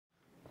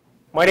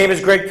My name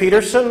is Greg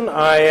Peterson.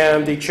 I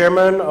am the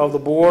chairman of the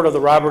board of the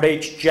Robert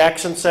H.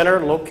 Jackson Center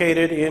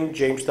located in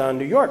Jamestown,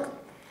 New York.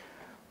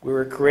 We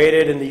were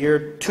created in the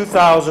year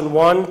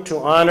 2001 to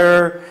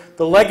honor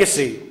the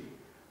legacy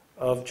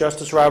of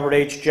Justice Robert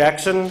H.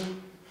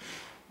 Jackson,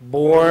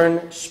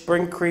 born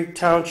Spring Creek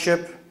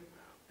Township,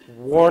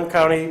 Warren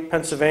County,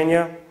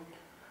 Pennsylvania,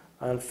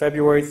 on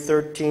February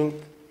 13,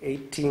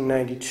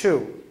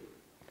 1892.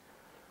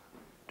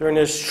 During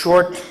this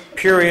short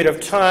period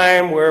of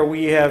time where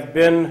we have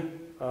been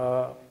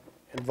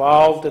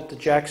involved at the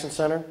Jackson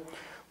Center,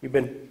 we've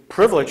been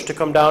privileged to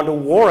come down to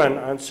Warren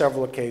on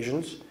several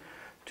occasions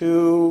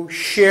to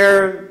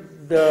share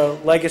the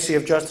legacy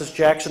of Justice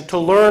Jackson, to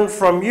learn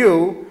from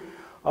you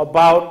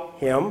about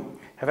him.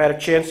 I've had a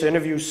chance to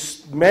interview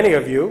many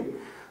of you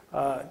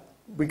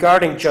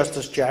regarding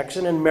Justice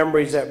Jackson and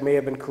memories that may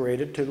have been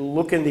created, to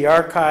look in the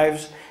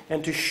archives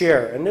and to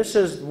share. And this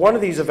is one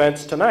of these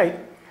events tonight,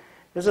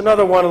 is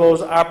another one of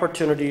those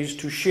opportunities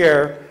to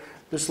share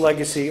this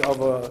legacy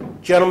of a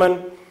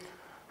gentleman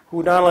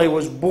who not only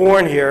was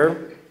born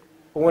here,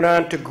 but went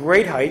on to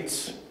great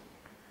heights,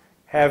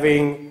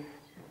 having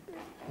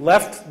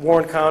left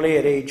Warren County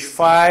at age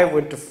 5,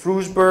 went to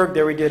Frewsburg.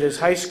 There he did his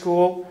high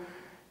school.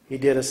 He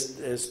did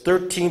his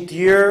 13th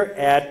year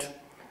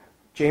at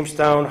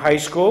Jamestown High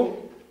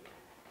School.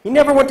 He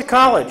never went to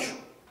college.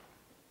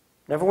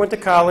 Never went to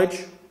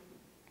college.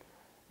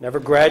 Never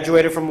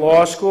graduated from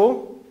law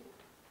school.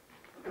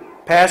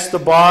 Passed the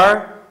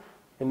bar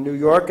in New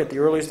York at the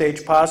earliest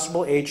age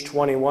possible, age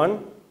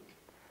 21.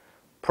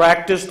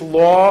 Practiced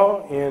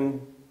law in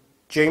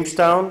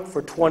Jamestown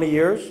for 20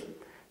 years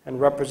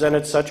and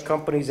represented such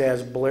companies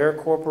as Blair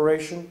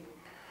Corporation,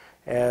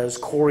 as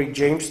Corey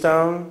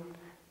Jamestown,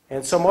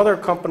 and some other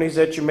companies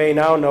that you may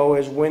now know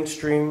as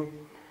Windstream,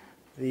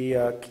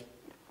 the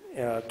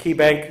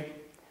KeyBank,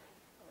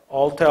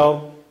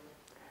 Altel.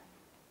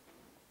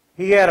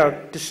 He had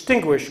a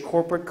distinguished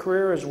corporate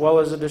career as well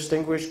as a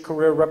distinguished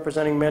career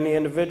representing many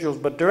individuals.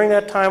 But during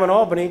that time in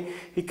Albany,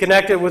 he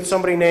connected with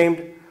somebody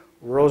named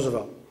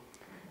Roosevelt.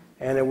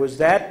 And it was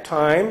that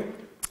time,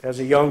 as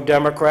a young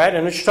Democrat,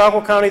 and in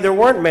Chicago County there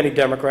weren't many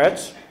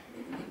Democrats,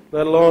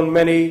 let alone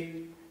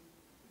many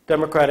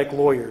Democratic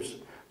lawyers.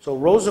 So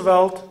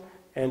Roosevelt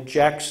and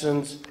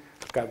Jackson's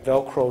got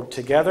Velcroed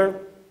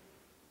together.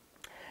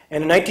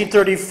 And in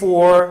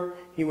 1934,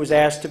 he was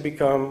asked to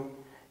become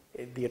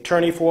the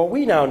attorney for what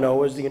we now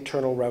know as the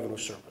Internal Revenue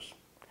Service.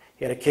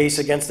 He had a case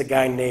against a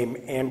guy named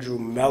Andrew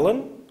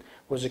Mellon,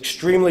 was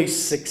extremely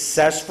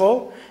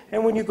successful,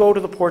 and when you go to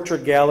the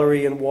Portrait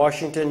Gallery in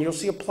Washington, you'll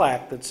see a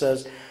plaque that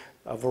says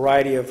a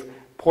variety of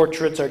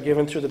portraits are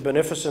given through the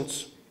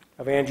beneficence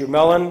of Andrew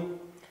Mellon.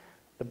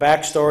 The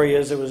backstory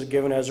is it was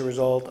given as a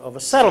result of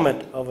a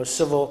settlement of a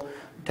civil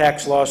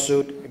tax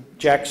lawsuit,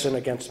 Jackson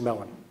against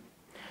Mellon.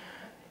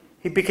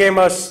 He became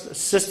an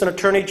Assistant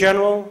Attorney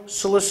General,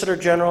 Solicitor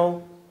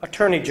General,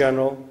 Attorney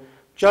General,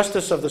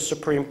 Justice of the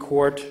Supreme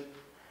Court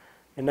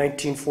in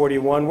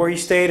 1941, where he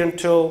stayed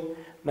until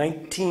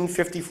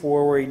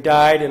 1954, where he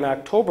died in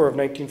October of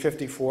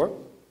 1954.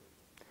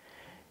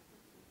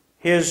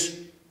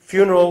 His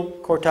funeral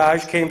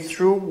cortege came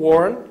through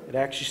Warren. It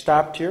actually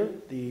stopped here.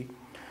 The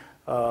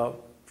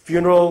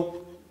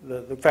funeral,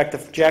 the fact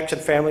the Jackson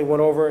family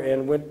went over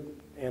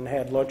and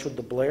had lunch with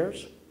the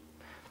Blairs.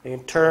 They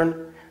in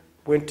turn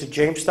went to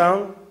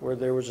Jamestown, where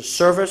there was a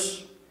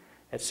service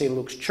at St.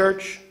 Luke's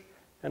Church,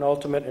 and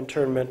ultimate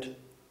internment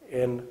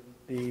in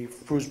the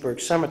Frewsburg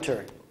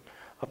Cemetery.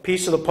 A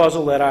piece of the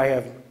puzzle that I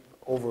have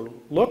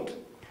overlooked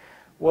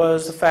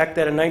was the fact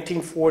that in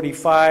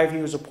 1945 he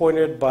was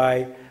appointed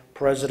by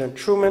President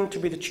Truman to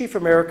be the chief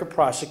American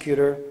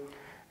prosecutor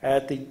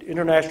at the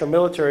International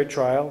Military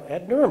Trial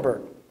at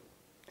Nuremberg.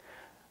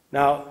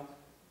 Now,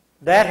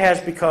 that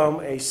has become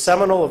a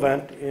seminal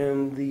event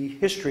in the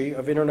history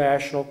of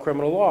international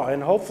criminal law,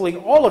 and hopefully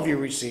all of you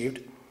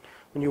received,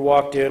 when you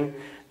walked in,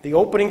 the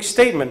opening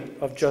statement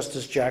of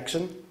Justice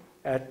Jackson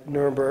at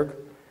Nuremberg,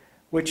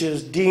 which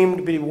is deemed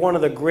to be one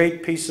of the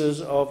great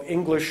pieces of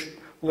English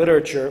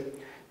literature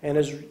and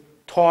is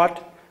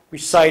taught,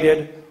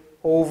 recited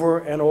over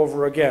and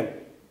over again.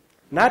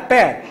 Not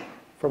bad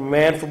from a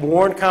man from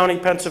Warren County,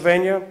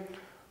 Pennsylvania,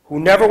 who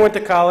never went to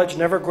college,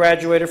 never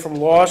graduated from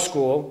law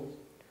school,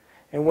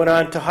 and went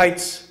on to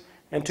heights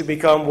and to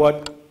become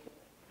what,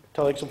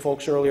 telling some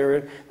folks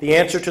earlier, the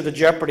answer to the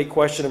Jeopardy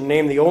question of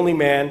name the only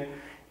man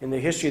in the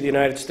history of the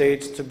United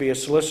States to be a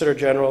Solicitor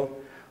General,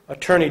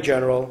 Attorney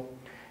General,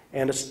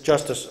 and a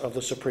Justice of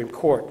the Supreme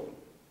Court.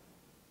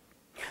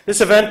 This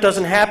event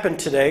doesn't happen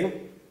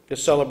today,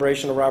 this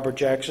celebration of Robert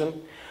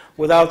Jackson,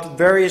 without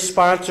various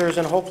sponsors,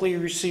 and hopefully you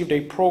received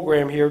a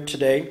program here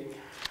today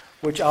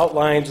which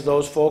outlines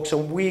those folks,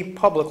 and we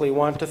publicly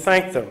want to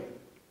thank them.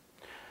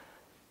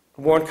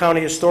 The Warren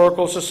County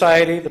Historical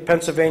Society, the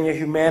Pennsylvania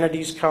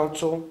Humanities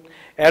Council,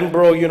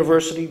 Edinboro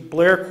University,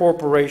 Blair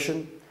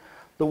Corporation,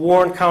 the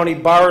Warren County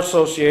Bar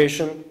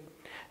Association,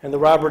 and the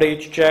Robert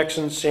H.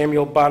 Jackson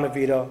Samuel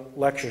Bonavita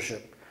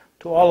Lectureship.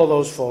 To all of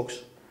those folks,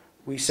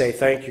 we say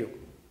thank you.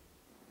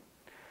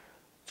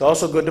 It's It's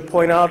also good to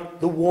point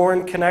out the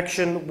Warren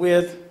connection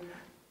with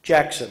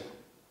Jackson.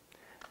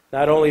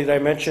 Not only did I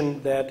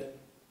mention that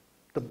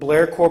the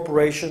Blair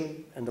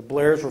Corporation and the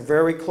Blairs were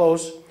very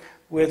close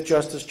with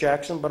Justice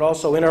Jackson, but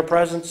also in our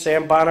presence,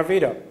 Sam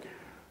Bonavita,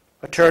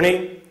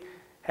 attorney,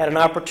 had an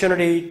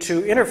opportunity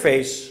to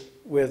interface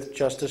with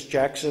Justice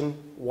Jackson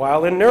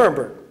while in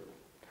Nuremberg.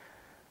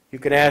 You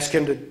can ask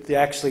him to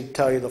actually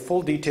tell you the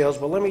full details,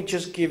 but let me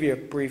just give you a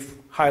brief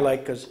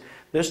highlight, because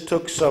this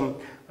took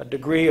a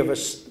degree of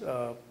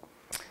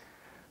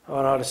I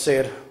don't know how to say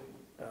it,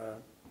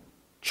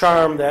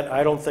 charm that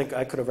I don't think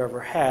I could have ever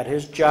had.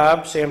 His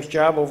job, Sam's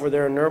job over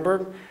there in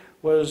Nuremberg,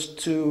 was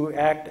to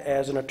act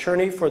as an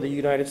attorney for the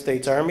United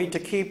States Army to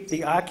keep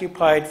the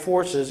occupied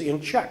forces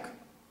in check.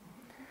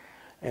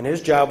 And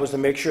his job was to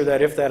make sure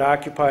that if that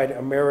occupied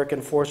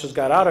American forces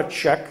got out of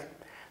check,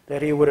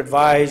 that he would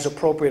advise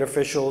appropriate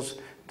officials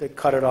to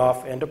cut it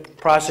off and to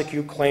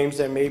prosecute claims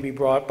that may be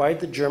brought by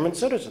the German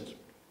citizens.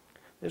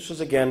 This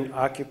was, again,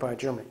 occupied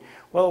Germany.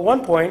 Well, at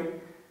one point,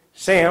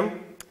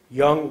 Sam,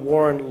 young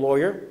Warren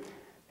lawyer,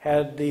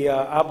 had the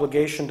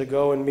obligation to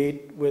go and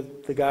meet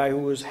with the guy who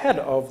was head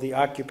of the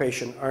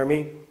occupation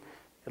army,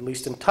 at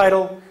least in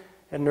title,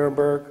 in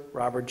Nuremberg,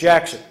 Robert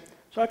Jackson.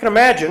 So I can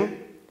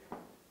imagine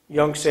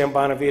young Sam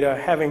Bonavita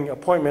having an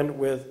appointment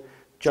with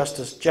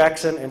Justice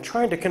Jackson and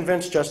trying to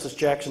convince Justice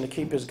Jackson to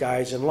keep his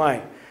guys in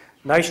line.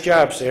 Nice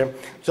job, Sam.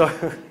 So,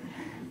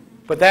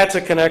 but that's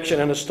a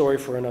connection and a story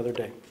for another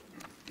day.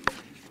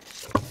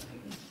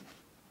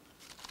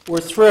 We're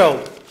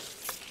thrilled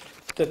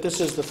that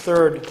this is the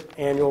third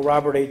annual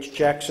Robert H.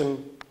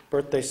 Jackson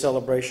birthday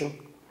celebration.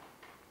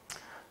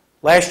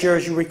 Last year,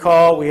 as you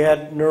recall, we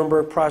had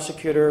Nuremberg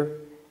prosecutor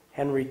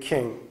Henry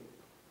King.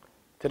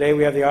 Today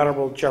we have the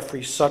Honorable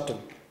Jeffrey Sutton.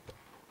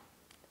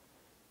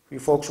 For you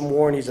folks from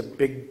Warren, he's a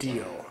big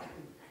deal.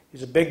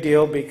 He's a big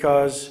deal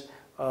because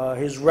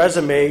his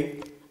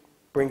resume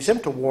brings him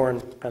to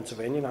Warren,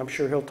 Pennsylvania, and I'm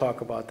sure he'll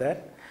talk about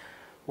that,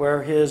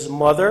 where his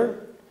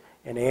mother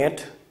and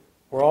aunt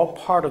were all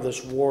part of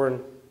this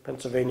Warren,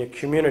 Pennsylvania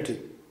community.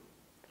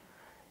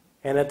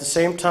 And at the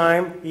same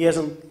time, he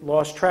hasn't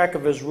lost track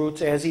of his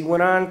roots as he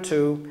went on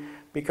to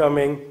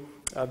becoming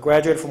a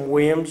graduate from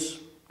Williams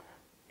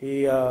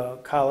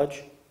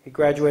College. He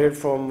graduated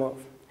from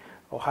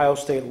Ohio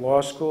State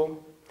Law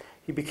School.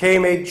 He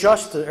became a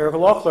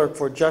law clerk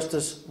for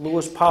Justice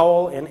Lewis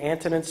Powell and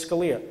Antonin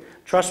Scalia.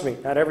 Trust me,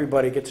 not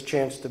everybody gets a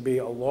chance to be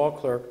a law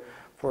clerk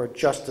for a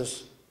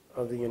justice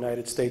of the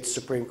United States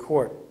Supreme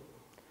Court.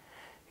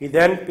 He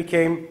then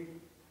became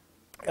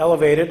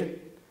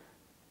elevated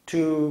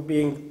to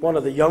being one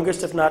of the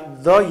youngest, if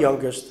not the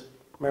youngest,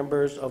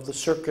 members of the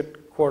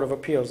Circuit Court of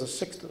Appeals, the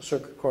Sixth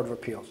Circuit Court of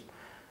Appeals.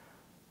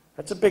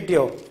 That's a big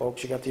deal,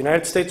 folks. You got the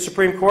United States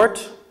Supreme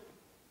Court,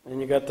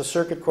 and you got the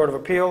Circuit Court of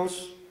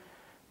Appeals,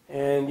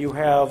 and you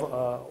have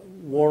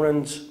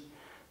Warren's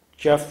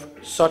Jeff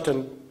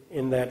Sutton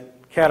in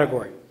that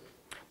category.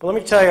 But let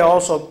me tell you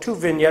also two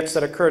vignettes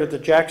that occurred at the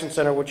Jackson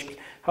Center which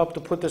helped to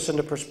put this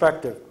into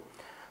perspective.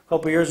 A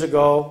couple years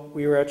ago,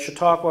 we were at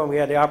Chautauqua, and we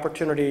had the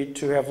opportunity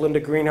to have Linda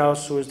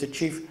Greenhouse, who is the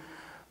chief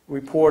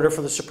reporter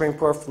for the Supreme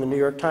Court from the New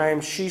York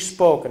Times. She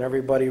spoke, and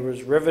everybody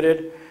was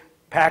riveted,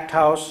 packed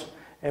house.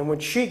 And when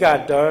she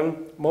got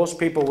done, most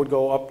people would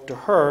go up to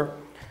her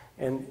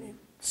and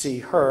see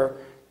her.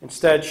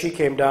 Instead, she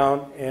came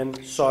down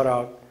and sought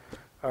out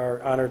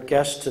our honored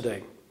guest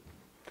today.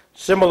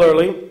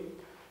 Similarly,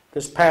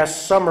 this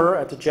past summer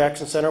at the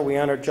Jackson Center, we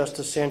honored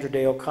Justice Sandra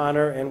Day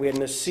O'Connor, and we had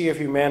in a sea of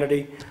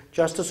humanity,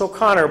 Justice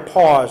O'Connor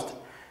paused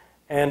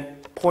and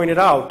pointed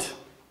out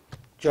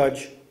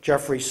Judge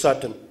Jeffrey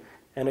Sutton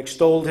and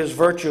extolled his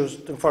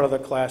virtues in front of the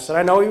class. And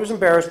I know he was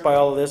embarrassed by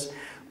all of this,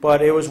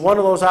 but it was one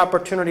of those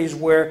opportunities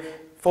where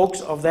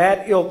folks of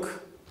that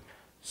ilk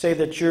say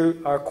that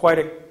you are quite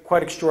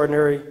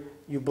extraordinary.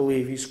 You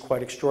believe he's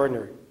quite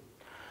extraordinary.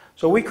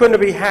 So we couldn't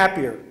be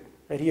happier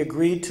that he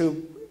agreed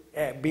to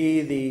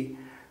be the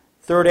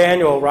third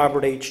annual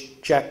Robert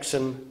H.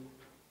 Jackson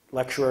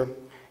Lecturer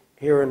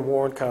here in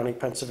Warren County,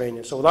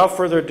 Pennsylvania. So without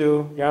further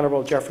ado, the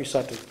Honorable Jeffrey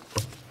Sutton.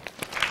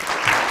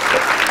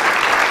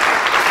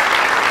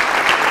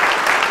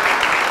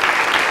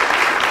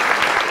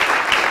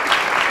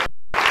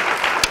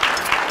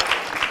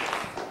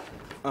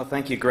 Well,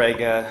 thank you, Greg.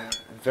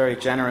 Very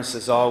generous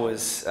as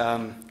always.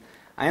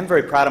 I am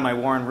very proud of my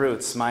Warren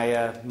roots.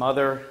 My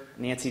mother,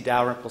 Nancy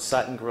Dalrymple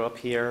Sutton, grew up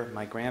here.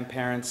 My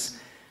grandparents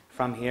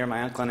from here.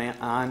 My uncle and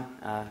aunt,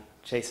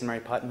 Chase and Mary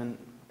Putman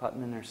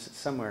are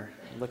somewhere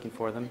looking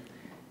for them.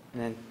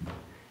 And then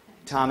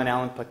Tom and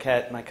Ellen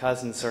Paquette, my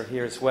cousins, are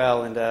here as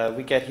well. And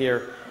we get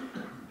here.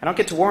 I don't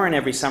get to Warren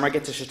every summer. I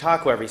get to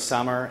Chautauqua every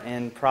summer,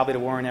 and probably to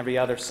Warren every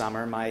other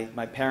summer.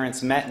 My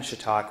parents met in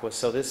Chautauqua,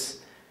 so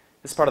this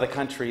part of the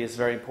country is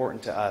very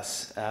important to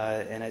us.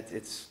 And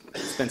it's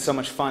been so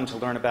much fun to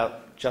learn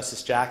about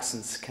Justice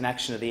Jackson's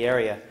connection to the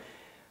area.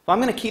 Well,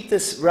 I'm going to keep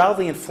this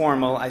relatively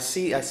informal. I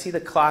see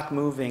the clock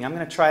moving. I'm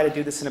going to try to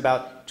do this in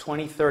about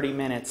 20, 30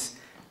 minutes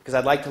because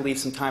I'd like to leave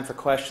some time for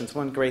questions.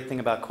 One great thing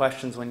about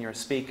questions when you're a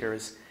speaker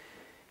is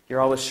you're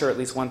always sure at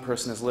least one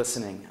person is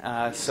listening.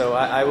 So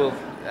I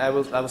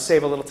will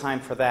save a little time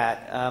for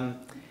that.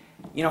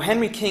 You know,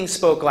 Henry King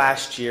spoke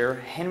last year.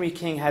 Henry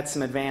King had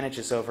some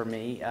advantages over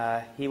me.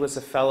 He was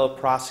a fellow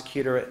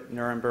prosecutor at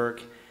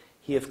Nuremberg.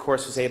 He, of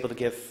course, was able to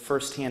give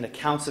first-hand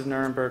accounts of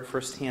Nuremberg,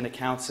 first-hand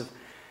accounts of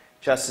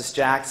Justice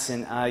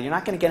Jackson. You're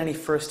not going to get any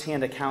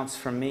first-hand accounts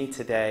from me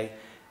today.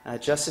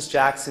 Justice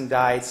Jackson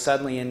died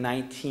suddenly in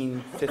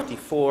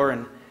 1954,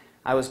 and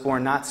I was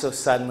born not so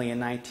suddenly in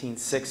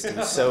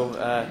 1960,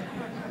 so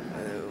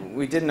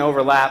we didn't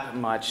overlap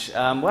much.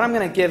 What I'm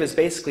going to give is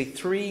basically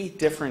three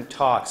different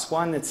talks.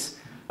 One that's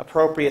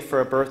appropriate for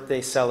a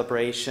birthday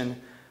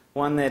celebration,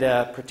 one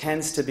that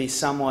pretends to be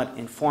somewhat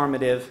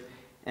informative,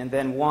 and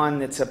then one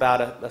that's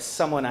about a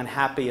somewhat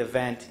unhappy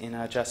event in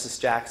Justice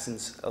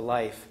Jackson's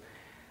life.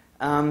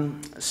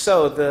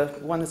 So the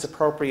one that's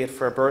appropriate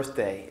for a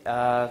birthday,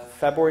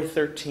 February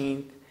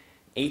 13th,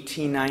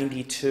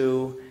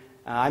 1892.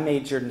 I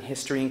majored in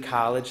history in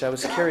college. I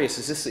was curious,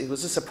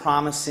 was this a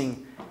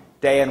promising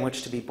day on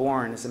which to be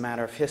born as a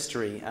matter of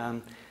history?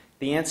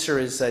 The answer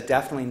is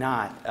definitely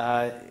not.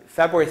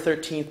 February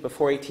 13th,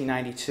 before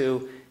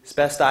 1892, as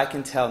best I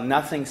can tell,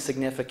 nothing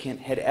significant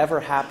had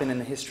ever happened in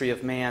the history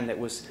of man that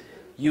was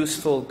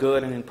useful,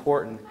 good, and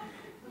important.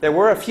 There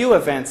were a few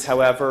events,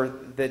 however,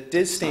 that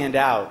did stand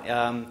out.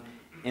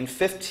 In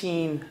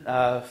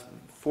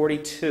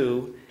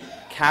 1542,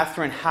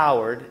 Catherine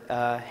Howard,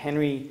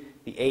 Henry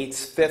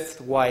VIII's fifth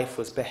wife,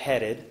 was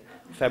beheaded,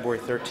 February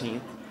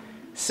 13th.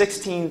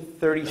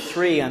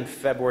 1633, on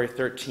February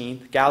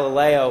 13th,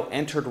 Galileo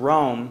entered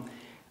Rome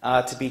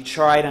to be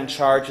tried on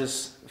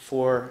charges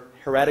for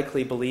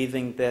heretically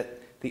believing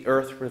that the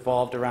earth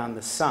revolved around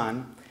the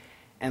sun.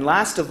 And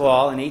last of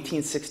all, in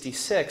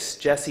 1866,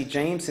 Jesse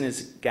James and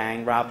his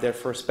gang robbed their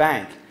first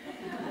bank.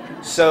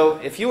 So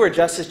if you were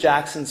Justice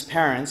Jackson's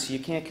parents, you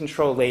can't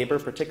control labor,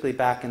 particularly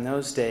back in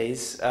those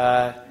days.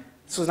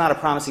 This was not a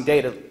promising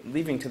day.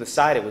 Leaving to the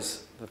side, it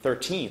was the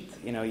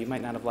 13th. You know, you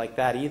might not have liked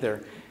that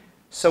either.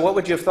 So what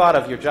would you have thought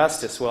of your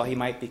justice? Well, he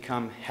might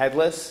become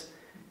headless,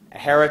 a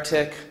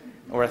heretic,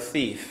 or a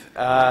thief.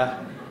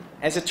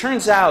 As it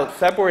turns out,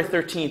 February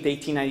 13th,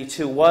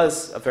 1892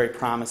 was a very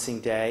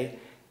promising day.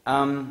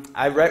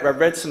 I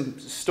read some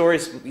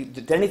stories.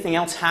 Did anything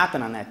else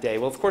happen on that day?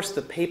 Well, of course,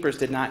 the papers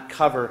did not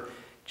cover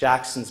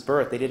Jackson's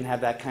birth. They didn't have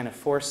that kind of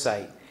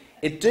foresight.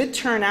 It did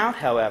turn out,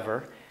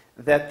 however,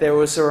 that there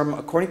was,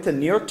 according to the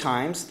New York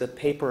Times, the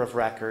paper of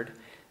record,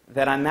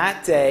 that on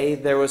that day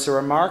there was a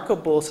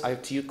remarkable,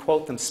 to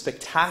quote them,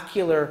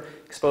 spectacular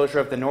exposure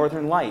of the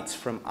northern lights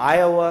from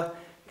Iowa,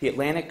 the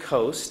Atlantic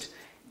coast,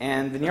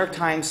 and the New York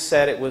Times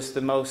said it was the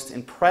most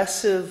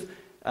impressive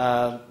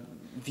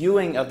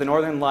viewing of the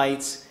northern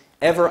lights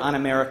ever on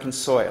American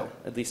soil,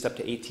 at least up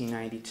to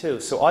 1892.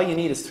 So all you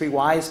need is three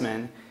wise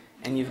men,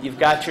 and you've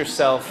got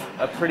yourself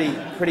a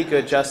pretty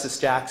good Justice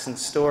Jackson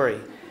story.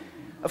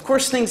 Of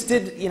course, things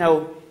did,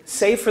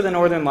 save for the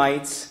northern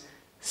lights,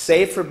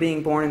 save for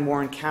being born in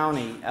Warren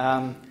County,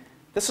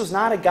 this was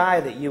not a guy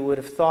that you would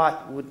have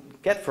thought would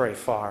get very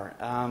far.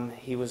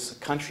 He was a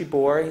country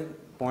boy,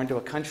 born to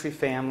a country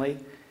family,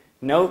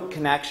 no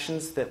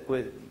connections that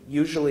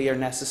usually are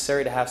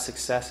necessary to have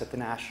success at the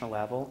national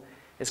level.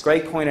 As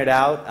Greg pointed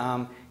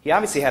out, he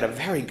obviously had a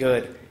very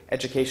good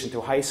education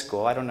through high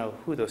school. I don't know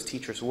who those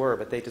teachers were,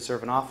 but they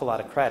deserve an awful lot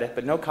of credit.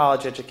 But no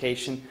college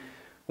education,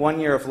 1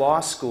 year of law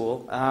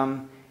school,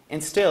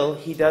 and still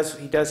he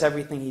does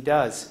everything he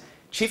does.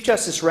 Chief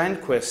Justice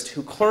Rehnquist,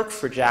 who clerked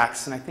for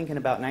Jackson, I think in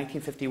about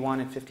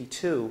 1951 and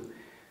 52,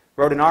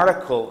 wrote an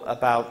article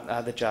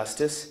about the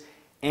justice,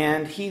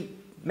 and he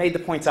made the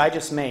points I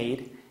just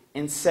made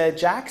and said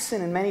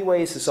Jackson in many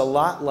ways is a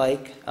lot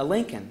like a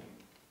Lincoln.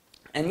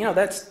 And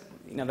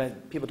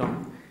that people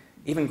don't,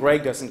 even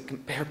Greg doesn't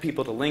compare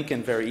people to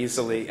Lincoln very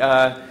easily.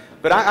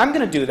 But I'm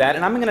going to do that,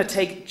 and I'm going to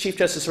take Chief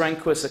Justice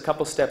Rehnquist a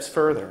couple steps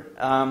further.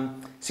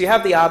 So you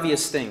have the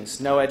obvious things: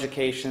 no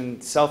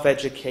education,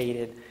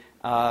 self-educated,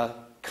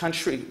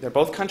 they're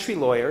both country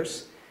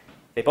lawyers.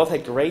 They both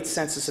had great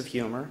senses of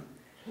humor.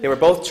 They were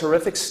both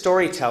terrific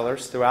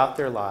storytellers throughout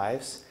their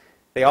lives.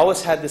 They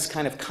always had this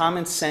kind of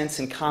common sense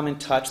and common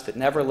touch that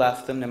never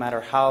left them, no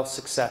matter how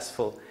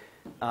successful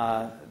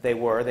they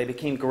were. They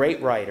became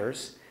great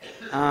writers.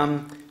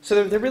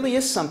 So there really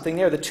is something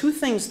there. The two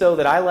things, though,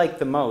 that I like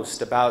the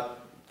most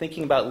about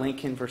thinking about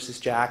Lincoln versus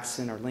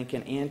Jackson, or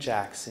Lincoln and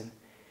Jackson,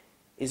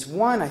 is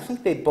one, I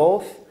think they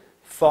both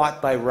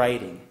thought by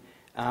writing.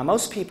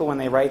 Most people, when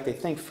they write, they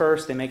think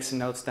first, they make some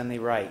notes, then they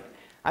write.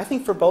 I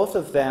think for both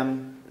of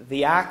them,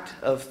 the act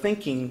of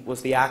thinking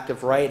was the act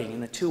of writing,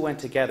 and the two went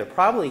together.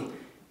 Probably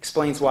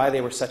explains why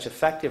they were such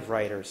effective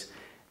writers.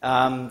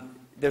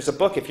 There's a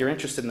book, if you're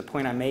interested in the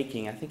point I'm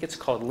making, I think it's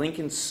called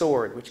Lincoln's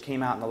Sword, which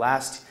came out in the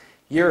last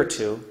year or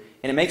two,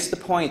 and it makes the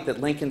point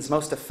that Lincoln's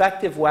most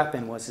effective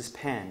weapon was his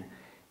pen.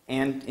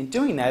 And in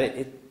doing that,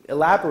 it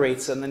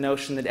elaborates on the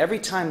notion that every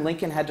time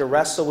Lincoln had to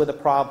wrestle with a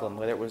problem,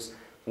 whether it was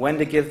when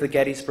to give the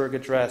Gettysburg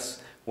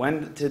Address,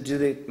 when to do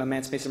the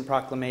Emancipation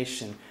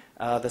Proclamation,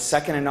 the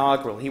second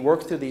inaugural, he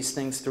worked through these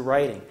things through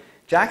writing.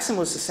 Jackson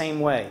was the same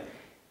way.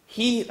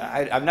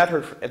 I've not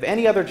heard of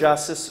any other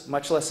justice,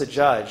 much less a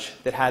judge,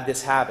 that had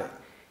this habit.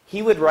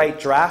 He would write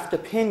draft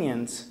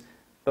opinions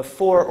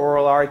before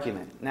oral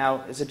argument.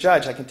 Now, as a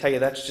judge, I can tell you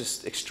that's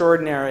just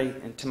extraordinary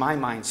and, to my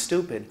mind,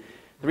 stupid.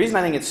 The reason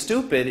I think it's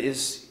stupid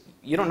is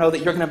you don't know that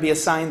you're going to be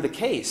assigned the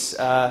case.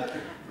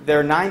 There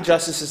are 9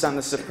 justices on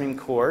the Supreme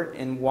Court,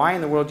 and why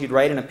in the world you'd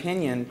write an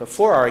opinion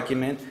before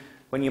argument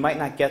when you might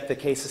not get the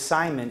case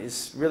assignment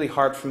is really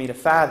hard for me to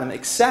fathom,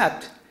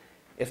 except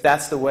if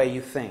that's the way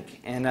you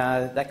think. And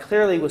that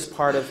clearly was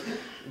part of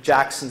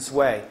Jackson's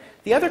way.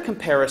 The other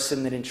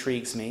comparison that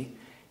intrigues me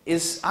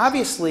is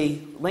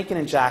obviously Lincoln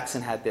and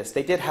Jackson had this.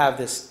 They did have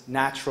this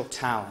natural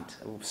talent,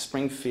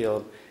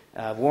 Springfield,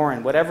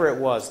 Warren, whatever it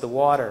was, the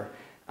water.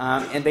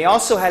 And they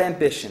also had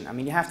ambition. I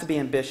mean, you have to be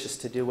ambitious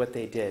to do what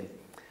they did.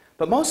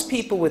 But most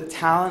people with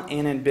talent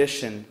and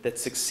ambition that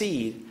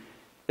succeed,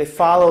 they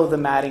follow the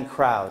madding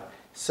crowd.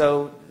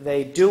 So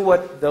they do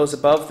what those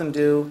above them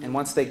do, and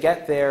once they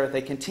get there,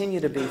 they continue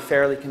to be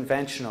fairly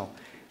conventional.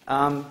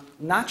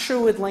 Not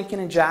true with Lincoln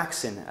and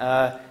Jackson.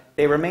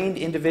 They remained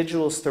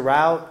individuals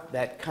throughout.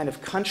 That kind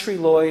of country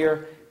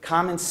lawyer,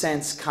 common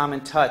sense,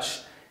 common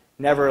touch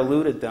never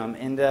eluded them.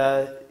 And,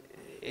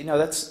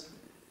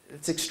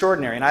 it's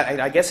extraordinary. And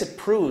I guess it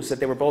proves that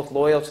they were both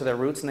loyal to their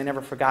roots and they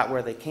never forgot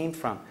where they came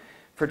from.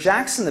 For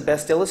Jackson, the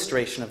best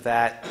illustration of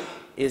that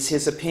is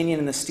his opinion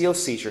in the steel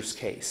seizures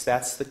case.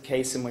 That's the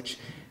case in which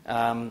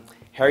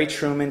Harry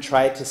Truman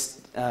tried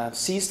to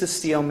seize the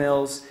steel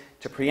mills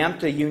to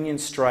preempt a Union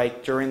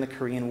strike during the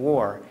Korean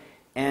War.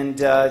 And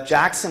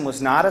Jackson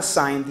was not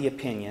assigned the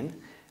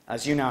opinion.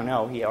 As you now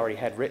know, he already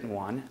had written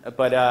one.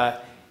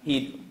 But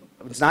he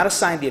was not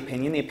assigned the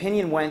opinion. The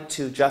opinion went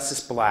to Justice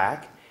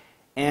Black.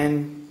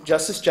 And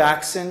Justice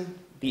Jackson,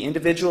 the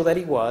individual that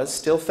he was,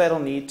 still felt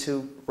a need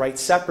to write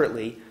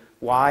separately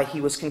why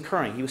he was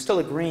concurring. He was still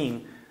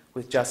agreeing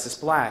with Justice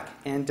Black.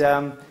 And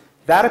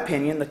that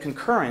opinion, the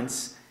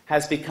concurrence,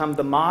 has become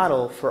the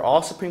model for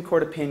all Supreme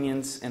Court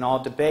opinions and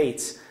all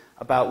debates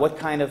about what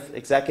kind of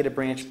executive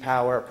branch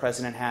power a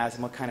president has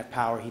and what kind of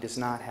power he does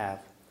not have.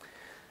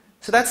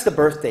 So that's the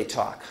birthday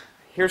talk.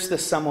 Here's the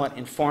somewhat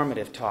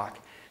informative talk.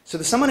 So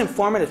the somewhat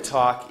informative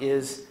talk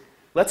is,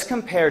 let's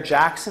compare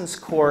Jackson's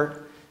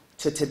court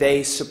to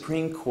today's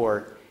Supreme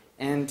Court,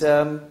 and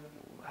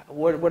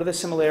what are the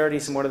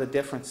similarities and what are the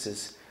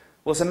differences?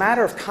 Well, as a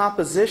matter of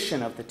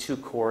composition of the two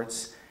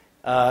courts,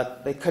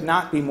 they could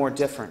not be more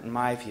different, in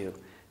my view.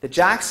 The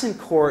Jackson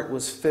court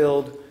was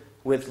filled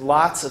with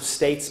lots of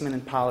statesmen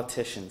and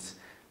politicians.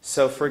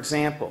 So, for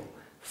example,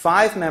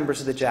 5 members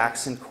of the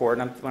Jackson court,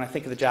 and when I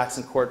think of the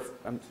Jackson court,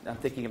 I'm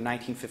thinking of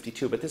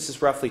 1952, but this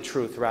is roughly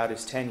true throughout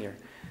his tenure.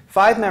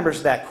 5 members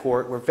of that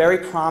court were very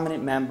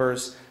prominent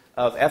members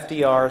of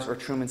FDR's or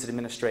Truman's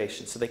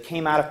administration. So they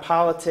came out of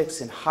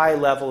politics in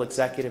high-level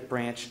executive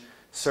branch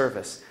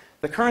service.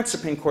 The current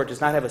Supreme Court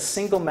does not have a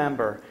single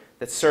member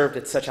that served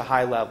at such a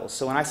high level.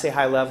 So when I say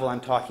high level, I'm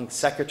talking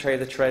Secretary of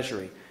the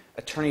Treasury,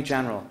 Attorney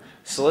General,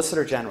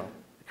 Solicitor General.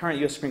 The current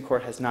U.S. Supreme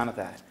Court has none of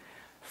that.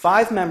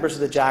 5 members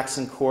of the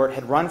Jackson court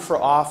had run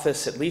for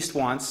office at least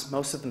once,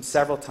 most of them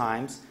several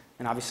times,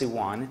 and obviously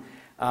won.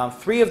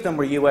 3 of them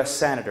were U.S.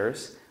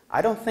 senators.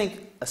 I don't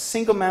think a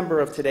single member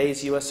of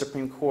today's U.S.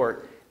 Supreme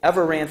Court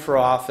ever ran for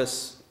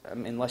office,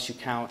 unless you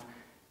count,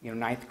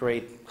 9th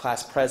grade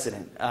class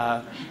president.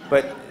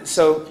 But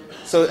so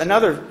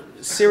another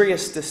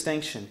serious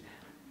distinction.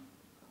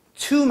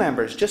 2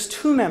 members, just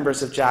 2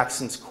 members of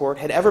Jackson's court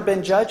had ever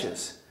been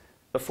judges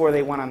before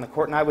they went on the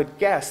court, and I would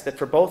guess that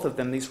for both of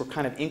them, these were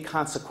kind of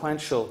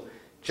inconsequential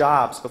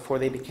jobs before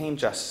they became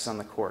justices on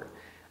the court.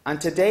 On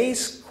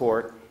today's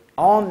court,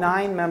 all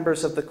 9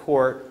 members of the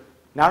court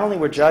not only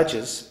were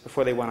judges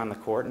before they went on the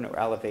court and were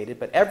elevated,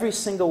 but every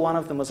single one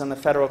of them was on the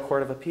Federal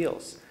Court of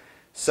Appeals.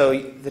 So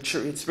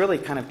it's really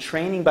kind of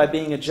training by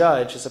being a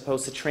judge as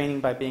opposed to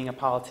training by being a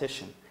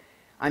politician.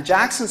 On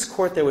Jackson's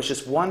court, there was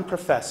just 1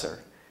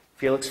 professor,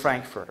 Felix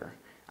Frankfurter.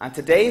 On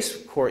today's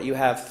court, you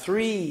have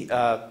 3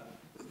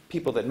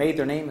 people that made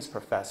their name as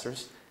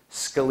professors,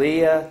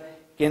 Scalia,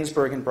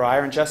 Ginsburg, and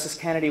Breyer, and Justice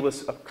Kennedy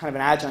was kind of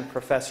an adjunct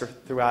professor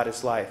throughout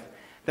his life.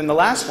 Then the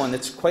last one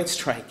that's quite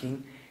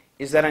striking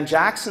is that on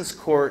Jackson's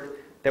court,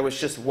 there was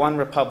just 1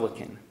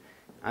 Republican.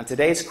 On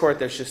today's court,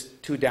 there's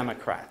just 2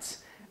 Democrats.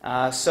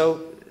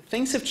 So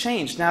things have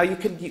changed. Now,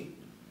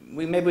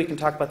 maybe we can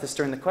talk about this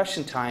during the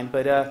question time,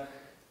 but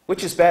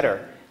which is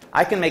better?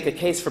 I can make a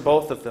case for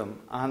both of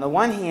them. On the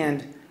one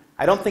hand,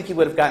 I don't think you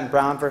would have gotten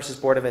Brown versus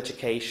Board of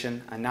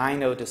Education, a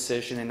 9-0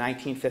 decision in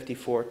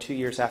 1954, 2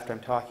 years after I'm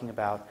talking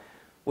about,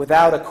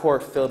 without a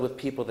court filled with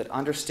people that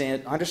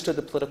understood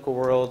the political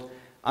world,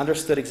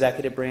 understood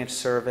executive branch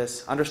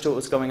service, understood what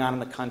was going on in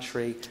the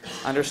country,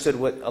 understood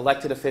what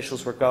elected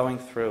officials were going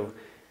through.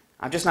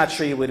 I'm just not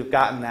sure you would have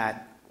gotten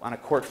that on a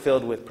court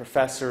filled with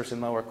professors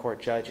and lower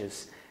court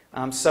judges.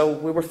 So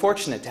we were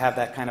fortunate to have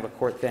that kind of a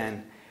court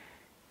then.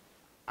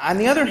 On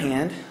the other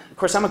hand, of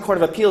course, I'm a Court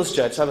of Appeals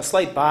judge, so I have a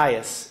slight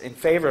bias in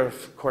favor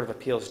of Court of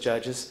Appeals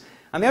judges.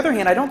 On the other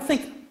hand, I don't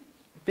think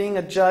being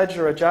a judge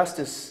or a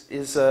justice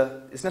is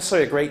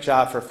necessarily a great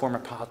job for a former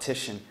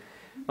politician.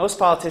 Most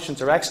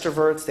politicians are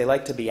extroverts. They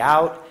like to be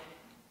out.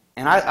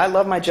 And I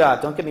love my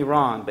job, don't get me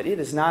wrong, but it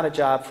is not a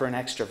job for an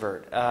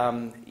extrovert.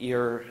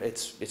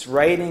 It's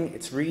writing,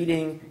 it's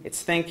reading,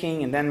 it's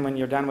thinking, and then when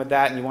you're done with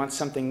that and you want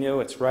something new,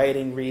 it's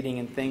writing, reading,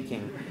 and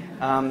thinking.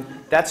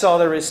 That's all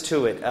there is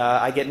to it.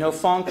 I get no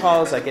phone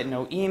calls, I get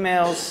no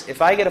emails.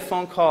 If I get a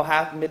phone call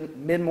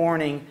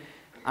mid-morning,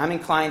 I'm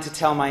inclined to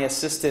tell my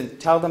assistant,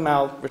 tell them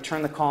I'll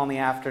return the call in the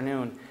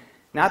afternoon.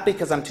 Not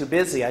because I'm too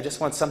busy, I just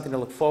want something to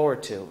look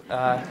forward to.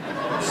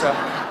 So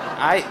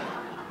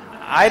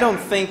I don't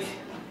think...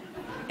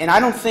 And I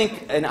don't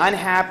think an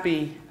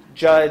unhappy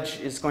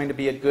judge is going to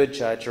be a good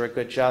judge or a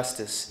good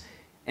justice.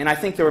 And I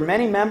think there were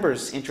many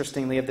members,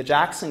 interestingly, of the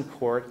Jackson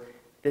Court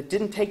that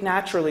didn't take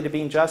naturally to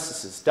being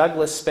justices.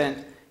 Douglas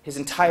spent his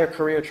entire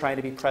career trying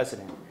to be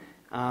president.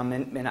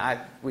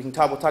 We'll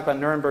talk about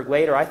Nuremberg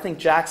later. I think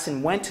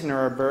Jackson went to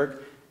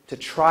Nuremberg to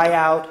try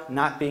out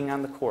not being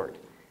on the court.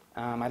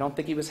 I don't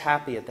think he was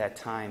happy at that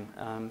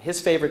time. His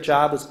favorite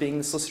job was being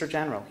the Solicitor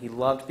General. He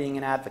loved being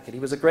an advocate. He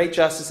was a great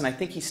justice, and I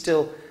think he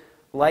still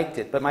liked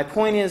it. But my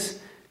point is,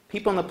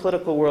 people in the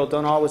political world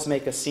don't always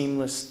make a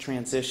seamless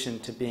transition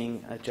to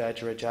being a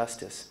judge or a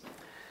justice.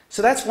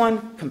 So that's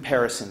one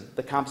comparison,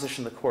 the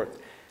composition of the court.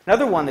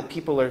 Another one that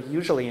people are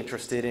usually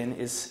interested in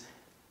is,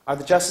 are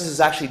the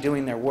justices actually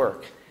doing their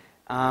work?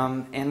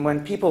 And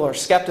when people are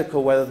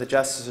skeptical whether the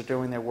justices are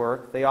doing their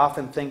work, they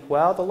often think,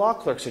 well, the law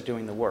clerks are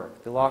doing the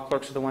work. The law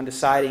clerks are the one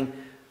deciding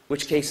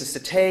which cases to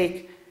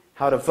take,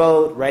 how to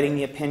vote, writing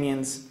the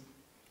opinions.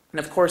 And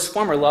of course,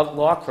 former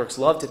law clerks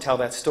love to tell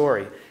that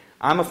story.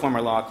 I'm a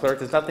former law clerk.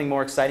 There's nothing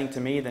more exciting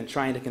to me than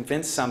trying to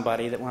convince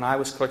somebody that when I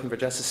was clerking for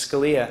Justice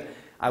Scalia,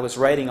 I was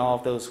writing all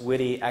of those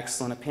witty,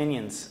 excellent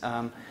opinions.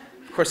 Of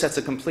course, that's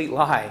a complete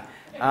lie.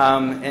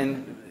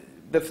 And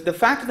the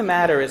fact of the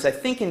matter is, I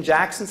think in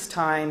Jackson's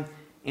time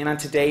and on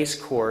today's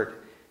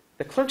court,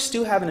 the clerks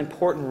do have an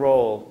important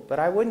role, but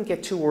I wouldn't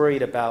get too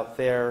worried about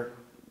their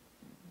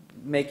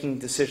making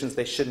decisions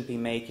they shouldn't be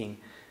making.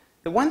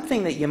 The one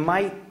thing that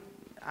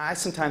I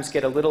sometimes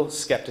get a little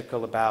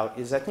skeptical about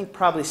is I think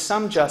probably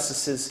some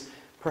justices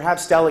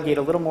perhaps delegate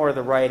a little more of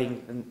the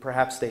writing than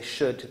perhaps they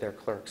should to their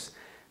clerks.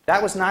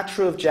 That was not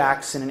true of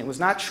Jackson, and it was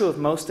not true of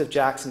most of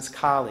Jackson's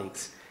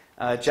colleagues.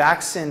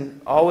 Jackson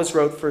always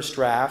wrote first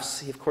drafts.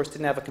 He, of course,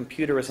 didn't have a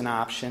computer as an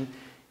option.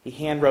 He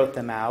hand wrote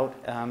them out.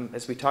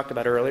 As we talked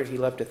about earlier, he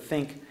loved to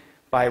think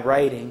by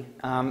writing.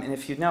 And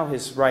if you know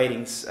his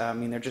writings,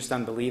 they're just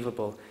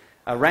unbelievable.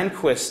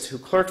 Rehnquist, who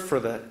clerked for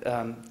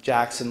the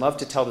Jackson, loved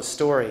to tell the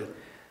story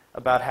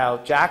about how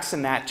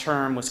Jackson that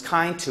term was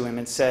kind to him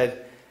and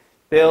said,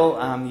 Bill,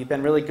 you've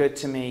been really good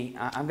to me.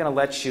 I'm going to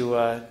let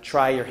you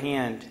try your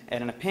hand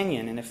at an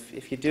opinion, and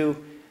if you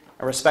do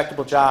a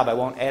respectable job, I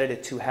won't edit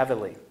it too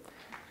heavily.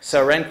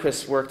 So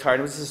Rehnquist worked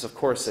hard. This is, of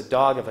course, a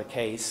dog of a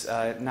case,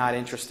 not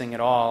interesting at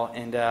all.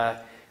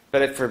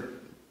 But for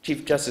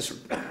Chief Justice,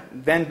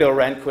 then Bill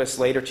Rehnquist,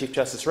 later Chief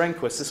Justice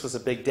Rehnquist, this was a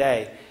big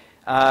day.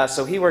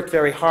 So he worked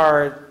very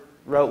hard,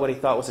 wrote what he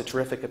thought was a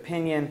terrific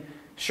opinion.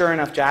 Sure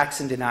enough,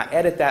 Jackson did not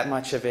edit that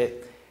much of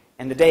it.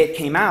 And the day it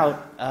came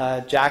out,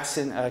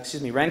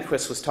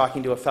 Rehnquist was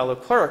talking to a fellow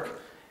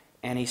clerk,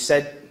 and he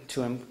said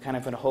to him, kind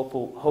of in a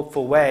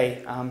hopeful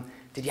way,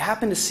 did you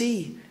happen to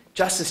see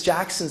Justice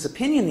Jackson's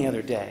opinion the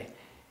other day?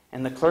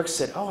 And the clerk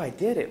said, oh, I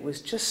did. It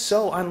was just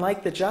so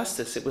unlike the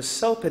justice. It was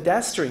so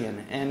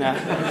pedestrian. And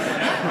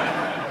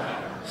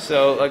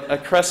so a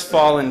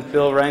crestfallen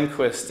Bill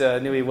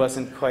Rehnquist knew he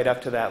wasn't quite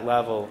up to that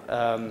level.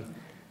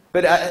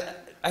 But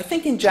I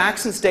think in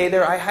Jackson's day,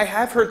 I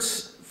have heard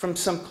from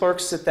some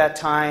clerks at that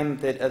time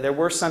that there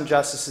were some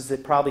justices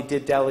that probably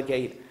did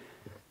delegate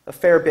a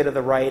fair bit of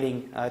the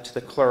writing to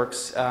the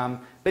clerks.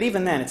 But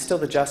even then, it's still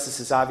the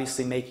justices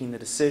obviously making the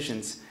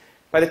decisions.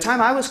 By the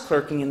time I was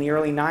clerking in the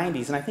early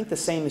 90s, and I think the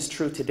same is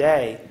true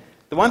today,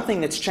 the one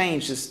thing that's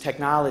changed is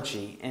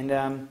technology. And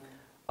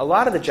a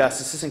lot of the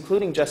justices,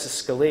 including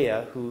Justice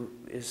Scalia, who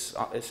is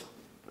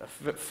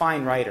a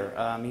fine writer,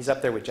 he's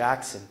up there with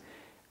Jackson,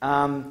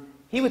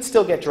 he would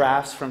still get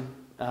drafts from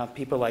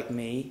people like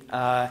me.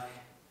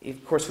 He,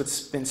 of course, would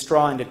spin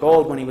straw into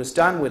gold when he was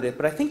done with it.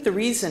 But I think the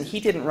reason he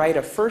didn't write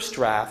a first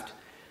draft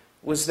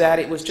was that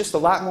it was just a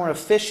lot more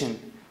efficient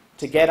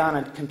to get on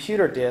a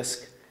computer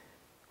disk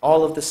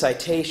all of the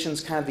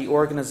citations, kind of the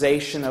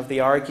organization of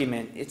the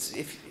argument. I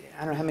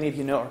don't know how many of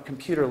you are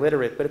computer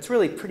literate, but it's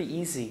really pretty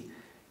easy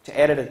to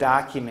edit a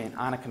document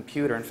on a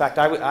computer. In fact,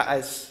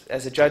 as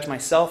a judge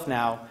myself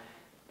now,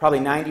 probably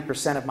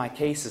 90% of my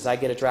cases, I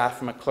get a draft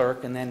from a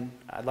clerk, and then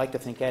I'd like to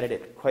think edit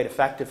it quite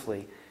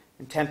effectively.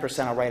 And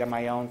 10% I'll write on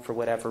my own for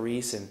whatever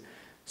reason.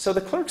 So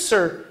the clerks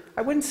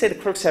I wouldn't say the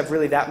clerks have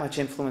really that much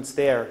influence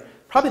there.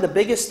 Probably the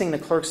biggest thing the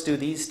clerks do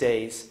these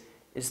days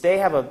is they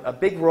have a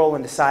big role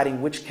in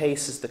deciding which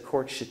cases the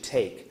court should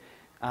take.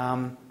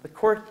 The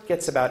court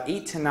gets about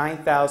 8,000 to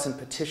 9,000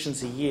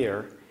 petitions a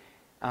year.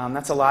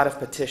 That's a lot of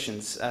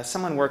petitions.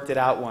 Someone worked it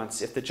out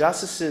once. If the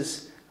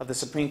justices of the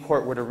Supreme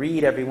Court were to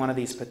read every one of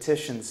these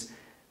petitions,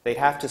 they'd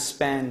have to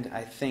spend,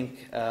 I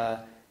think,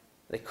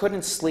 they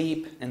couldn't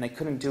sleep and they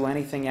couldn't do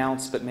anything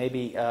else but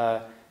maybe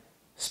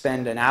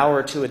spend an hour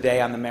or two a day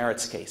on the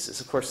merits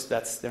cases. Of course,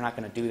 they're not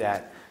going to do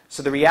that.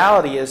 So the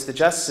reality is the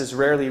justices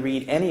rarely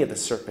read any of the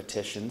cert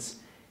petitions,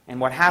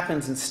 and what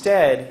happens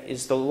instead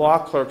is the law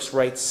clerks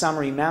write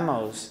summary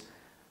memos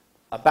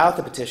about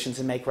the petitions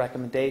and make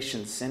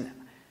recommendations. And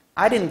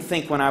I didn't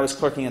think when I was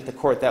clerking at the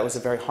court that was a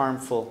very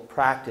harmful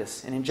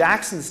practice. And in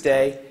Jackson's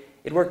day,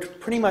 it worked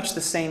pretty much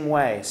the same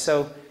way.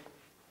 So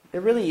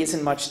there really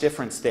isn't much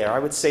difference there. I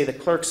would say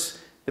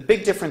the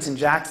big difference in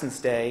Jackson's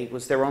day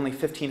was there were only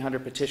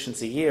 1,500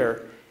 petitions a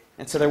year,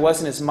 and so there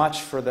wasn't as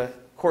much for the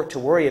court to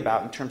worry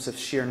about in terms of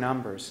sheer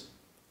numbers.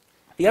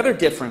 The other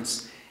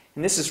difference,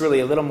 and this is really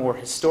a little more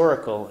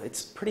historical,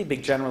 it's a pretty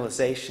big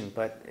generalization,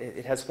 but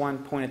it has one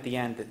point at the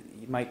end that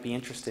you might be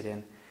interested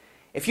in.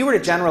 If you were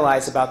to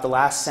generalize about the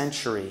last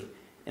century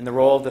in the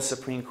role of the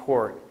Supreme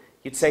Court,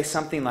 you'd say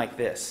something like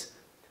this,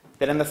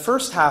 that in the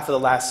first half of the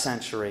last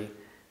century,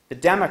 the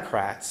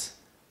Democrats,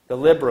 the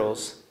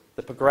liberals,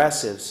 the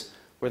progressives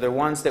were the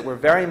ones that were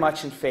very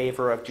much in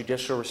favor of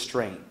judicial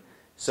restraint.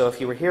 So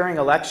if you were hearing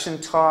election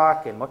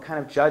talk and what kind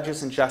of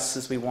judges and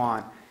justices we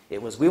want,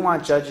 it was we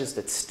want judges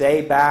that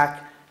stay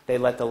back, they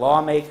let the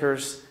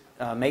lawmakers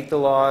make the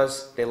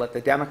laws, they let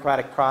the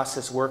democratic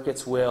process work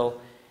its will,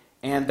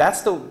 and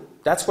that's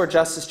where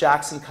Justice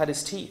Jackson cut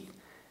his teeth.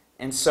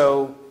 And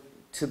so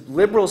to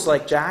liberals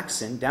like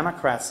Jackson,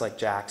 Democrats like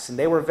Jackson,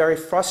 they were very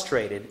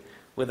frustrated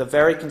with a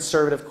very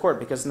conservative court,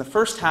 because in the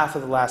first half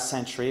of the last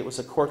century, it was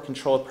a court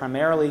controlled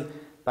primarily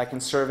by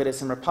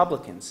conservatives and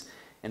Republicans.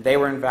 And they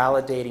were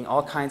invalidating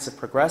all kinds of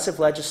progressive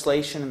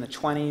legislation in the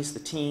 20s, the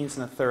teens,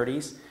 and the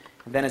 30s.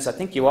 And then, as I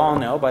think you all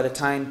know, by the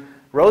time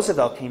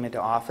Roosevelt came into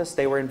office,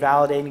 they were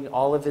invalidating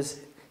all of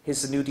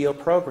his New Deal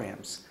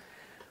programs.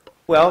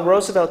 Well,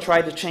 Roosevelt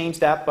tried to change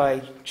that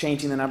by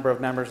changing the number of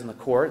members in the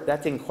court.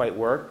 That didn't quite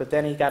work, but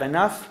then he got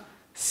enough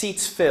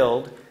seats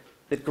filled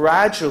that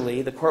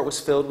gradually the court was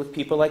filled with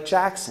people like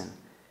Jackson.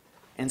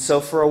 And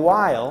so for a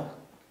while,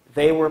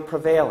 they were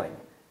prevailing.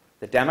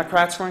 The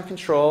Democrats were in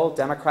control,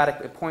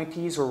 Democratic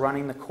appointees were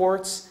running the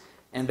courts,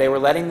 and they were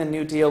letting the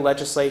New Deal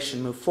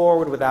legislation move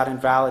forward without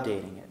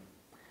invalidating it.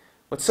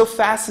 What's so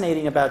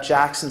fascinating about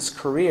Jackson's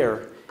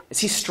career is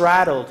he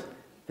straddled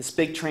this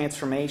big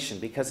transformation,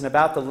 because in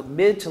about the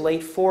mid to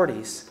late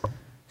 40s,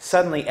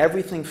 suddenly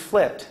everything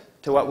flipped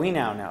to what we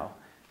now know.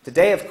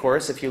 Today, of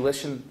course, if you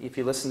listen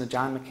to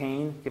John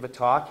McCain give a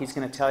talk, he's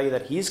going to tell you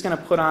that he's going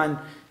to put on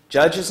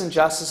judges and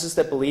justices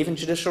that believe in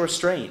judicial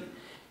restraint.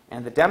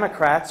 And the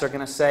Democrats are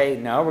going to say,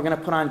 no, we're going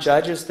to put on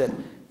judges that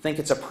think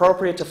it's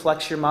appropriate to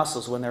flex your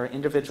muscles when there are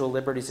individual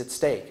liberties at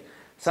stake.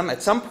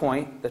 At some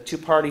point, the two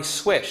parties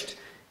switched,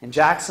 and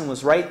Jackson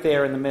was right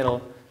there in the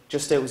middle,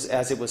 just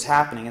as it was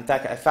happening. In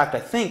fact, I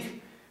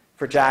think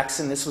for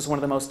Jackson, this was one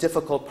of the most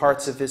difficult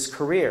parts of his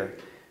career,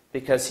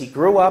 because he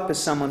grew up as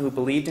someone who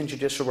believed in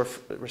judicial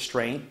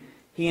restraint.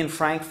 He and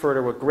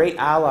Frankfurter were great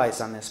allies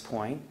on this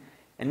point.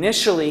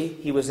 Initially,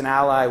 he was an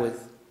ally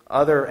with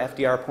other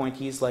FDR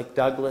appointees like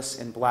Douglas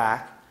and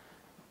Black,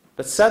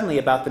 but suddenly,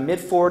 about the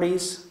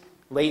mid-40s,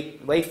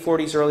 late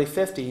 40s, early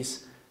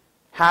 50s,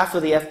 half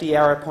of the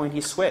FDR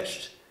appointees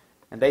switched.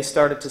 And they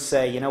started to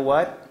say, you know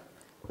what?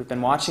 We've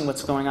been watching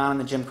what's going on in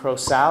the Jim Crow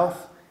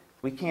South.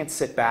 We can't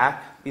sit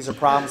back. These are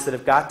problems that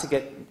have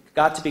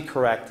got to be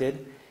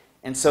corrected.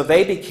 And so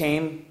they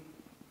became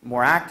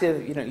more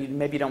active.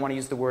 Maybe you don't want to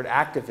use the word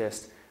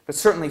activist, but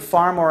certainly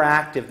far more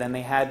active than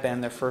they had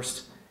been their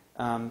first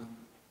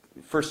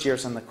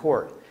years on the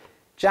court.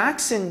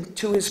 Jackson,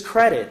 to his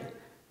credit,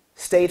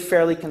 stayed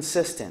fairly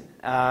consistent.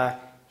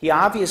 He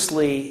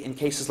obviously, in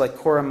cases like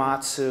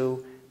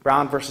Korematsu,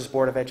 Brown versus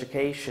Board of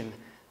Education,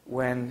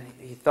 when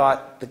he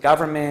thought the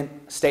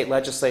government, state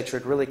legislature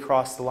had really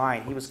crossed the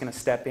line, he was going to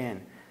step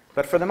in.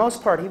 But for the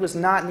most part, he was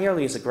not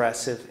nearly as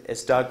aggressive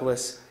as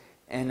Douglas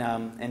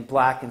and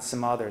Black and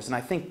some others. And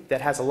I think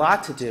that has a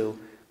lot to do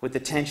with the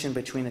tension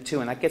between the two.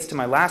 And that gets to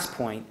my last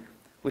point,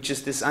 which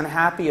is this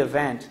unhappy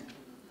event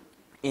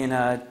in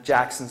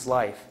Jackson's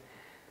life.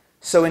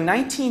 So in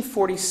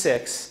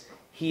 1946,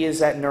 he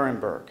is at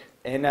Nuremberg.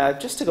 And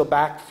just to go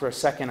back for a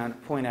second on a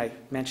point I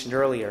mentioned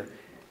earlier,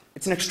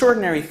 it's an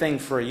extraordinary thing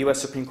for a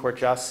U.S. Supreme Court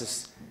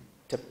justice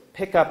to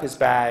pick up his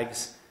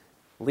bags,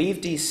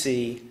 leave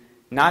D.C.,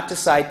 not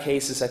decide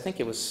cases. I think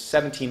it was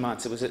 17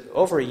 months. It was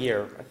over a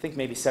year, I think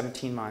maybe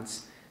 17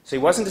 months. So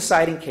he wasn't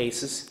deciding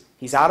cases.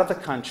 He's out of the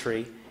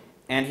country,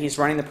 and he's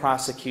running the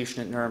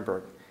prosecution at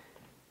Nuremberg.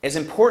 As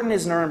important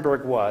as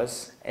Nuremberg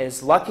was,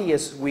 as lucky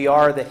as we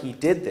are that he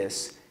did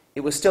this,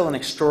 it was still an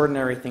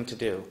extraordinary thing to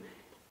do.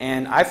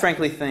 And I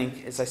frankly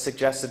think, as I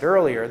suggested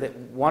earlier, that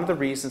one of the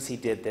reasons he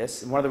did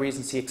this, and one of the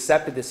reasons he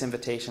accepted this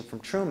invitation from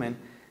Truman,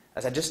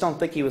 is I just don't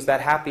think he was that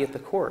happy at the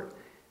court.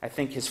 I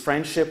think his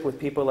friendship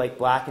with people like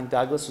Black and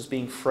Douglas was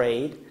being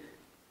frayed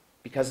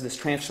because of this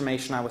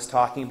transformation I was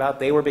talking about.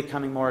 They were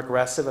becoming more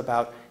aggressive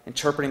about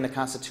interpreting the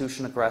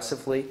Constitution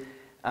aggressively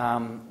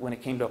when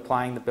it came to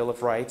applying the Bill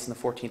of Rights and the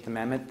 14th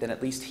Amendment, then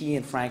at least he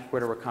and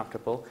Frankfurter were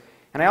comfortable.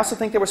 And I also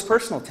think there was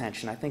personal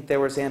tension. I think there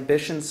was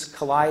ambitions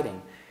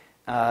colliding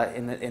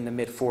in the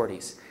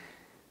mid-40s.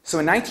 So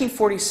in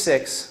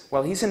 1946,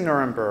 while he's in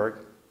Nuremberg,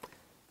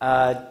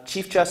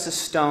 Chief Justice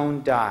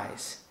Stone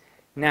dies.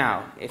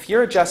 Now, if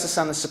you're a justice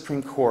on the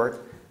Supreme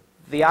Court,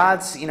 the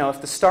odds,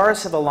 if the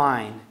stars have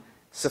aligned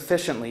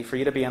sufficiently for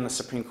you to be on the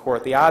Supreme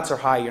Court, the odds are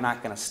high you're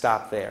not going to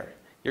stop there.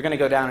 You're going to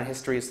go down in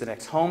history as the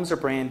next Holmes or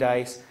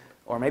Brandeis,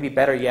 or maybe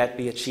better yet,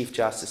 be a Chief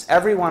Justice.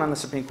 Everyone on the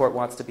Supreme Court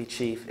wants to be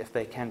Chief if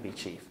they can be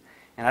Chief.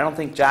 And I don't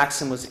think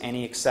Jackson was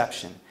any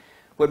exception.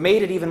 What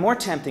made it even more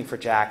tempting for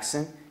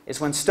Jackson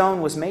is when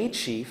Stone was made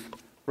Chief,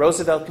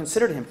 Roosevelt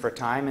considered him for a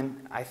time,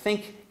 and I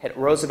think had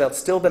Roosevelt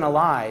still been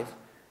alive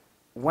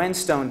when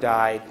Stone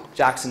died,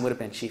 Jackson would have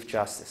been Chief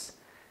Justice.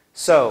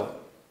 So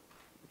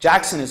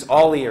Jackson is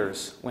all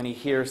ears when he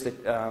hears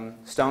that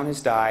Stone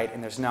has died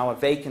and there's now a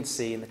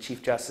vacancy in the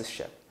Chief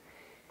Justiceship.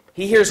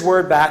 He hears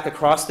word back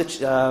across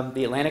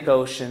the Atlantic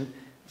Ocean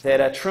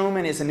that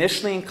Truman is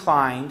initially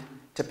inclined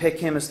to pick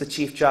him as the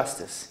Chief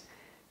Justice.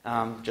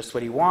 Just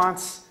what he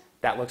wants.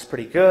 That looks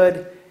pretty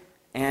good.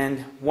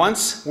 And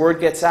once word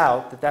gets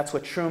out that that's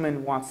what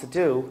Truman wants to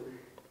do,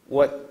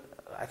 what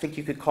I think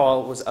you could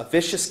call was a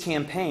vicious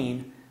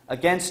campaign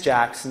against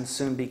Jackson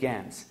soon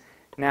begins.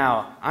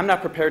 Now, I'm not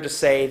prepared to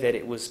say that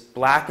it was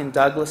Black and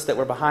Douglas that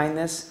were behind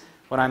this.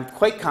 What I'm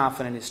quite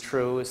confident is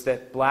true is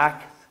that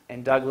Black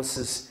and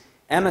Douglas's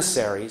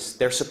emissaries,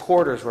 their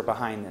supporters, were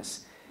behind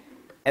this.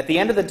 At the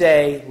end of the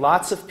day,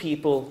 lots of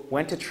people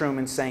went to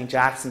Truman saying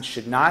Jackson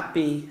should not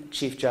be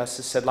Chief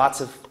Justice, said lots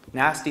of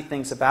nasty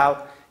things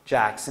about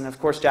Jackson. Of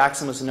course,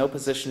 Jackson was in no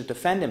position to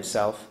defend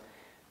himself,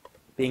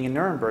 being in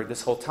Nuremberg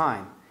this whole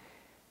time.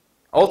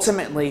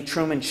 Ultimately,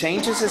 Truman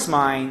changes his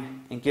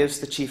mind and gives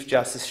the Chief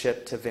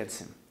Justiceship to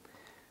Vinson.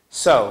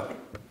 So,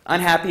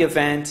 unhappy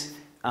event,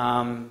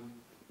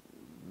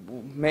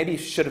 maybe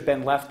should have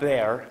been left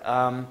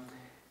there.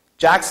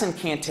 Jackson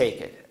can't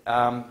take it.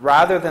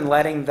 Rather than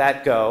letting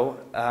that go,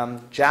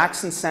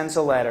 Jackson sends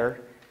a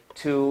letter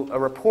to a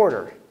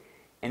reporter.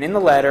 And in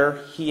the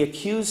letter, he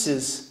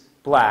accuses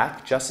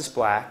Black, Justice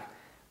Black,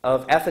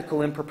 of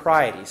ethical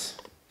improprieties,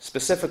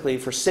 specifically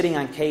for sitting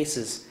on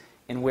cases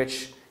in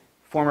which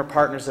former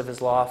partners of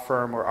his law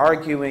firm were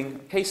arguing,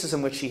 cases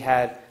in which he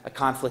had a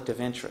conflict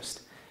of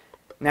interest.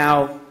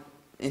 Now,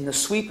 in the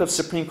sweep of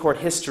Supreme Court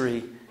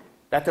history,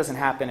 that doesn't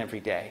happen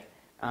every day.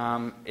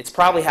 It's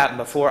probably happened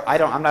before.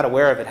 I'm not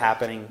aware of it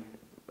happening.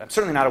 I'm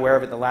certainly not aware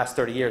of it in the last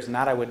 30 years, and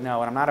that I would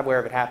know, and I'm not aware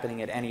of it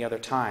happening at any other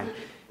time.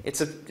 It's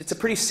a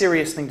pretty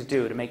serious thing to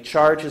do, to make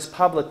charges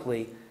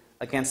publicly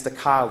against a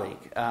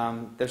colleague.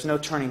 There's no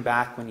turning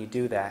back when you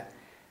do that.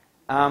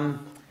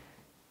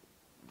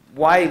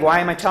 Why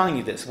am I telling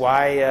you this?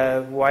 Why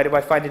do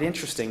I find it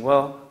interesting?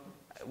 Well,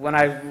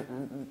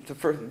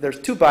 there's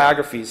two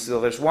biographies.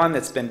 So there's one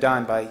that's been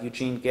done by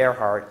Eugene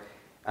Gerhardt.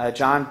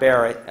 John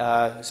Barrett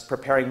is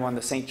preparing one,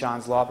 the St.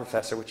 John's Law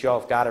Professor, which you all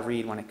have got to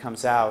read when it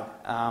comes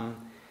out.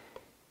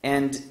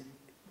 And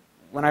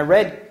when I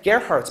read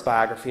Gerhardt's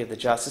biography of the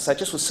justice, I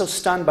just was so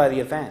stunned by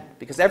the event,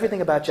 because everything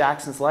about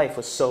Jackson's life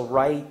was so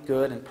right,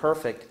 good, and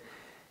perfect.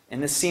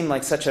 And this seemed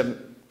like such a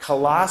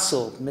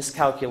colossal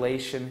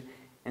miscalculation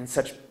and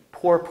such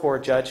poor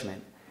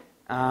judgment.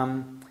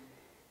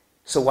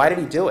 So why did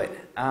he do it?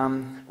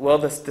 Well,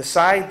 the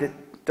side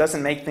that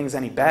doesn't make things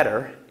any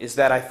better is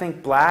that I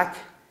think Black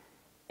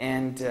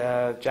and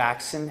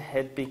Jackson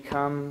had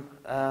become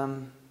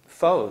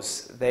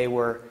foes. They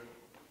were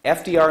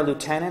FDR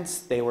lieutenants,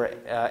 they were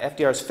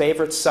FDR's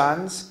favorite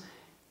sons,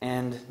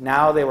 and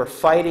now they were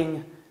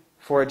fighting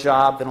for a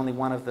job that only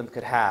one of them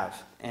could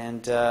have.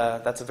 And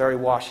that's a very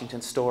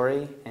Washington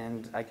story,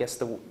 and I guess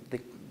the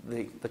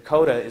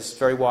coda is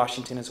very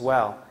Washington as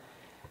well.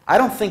 I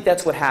don't think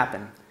that's what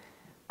happened.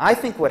 I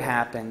think what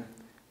happened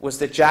was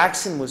that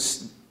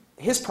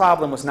his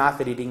problem was not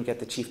that he didn't get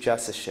the Chief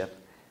Justiceship.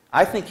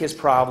 I think his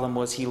problem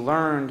was he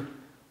learned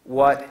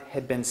what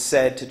had been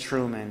said to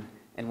Truman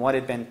and what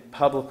had been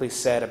publicly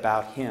said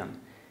about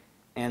him.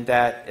 And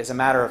that as a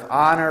matter of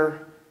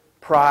honor,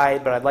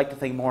 pride, but I'd like to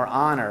think more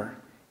honor,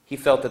 he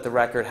felt that the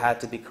record had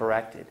to be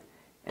corrected.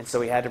 And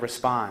so he had to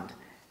respond.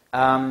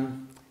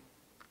 That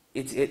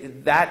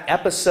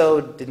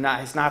episode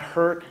has not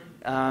hurt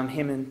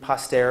him in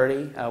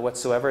posterity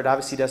whatsoever. It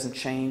obviously doesn't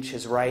change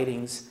his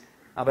writings.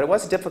 But it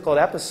was a difficult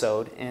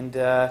episode, and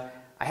I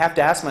have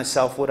to ask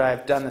myself, would I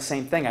have done the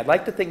same thing? I'd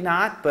like to think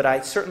not, but I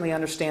certainly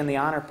understand the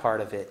honor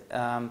part of it.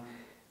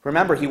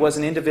 Remember, he was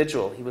an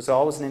individual. He was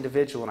always an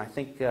individual, and I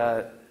think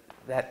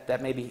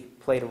that maybe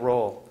played a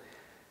role.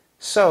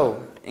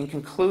 So, in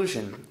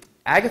conclusion,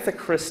 Agatha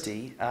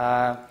Christie,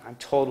 I'm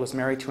told, was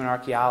married to an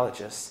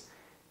archaeologist.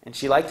 And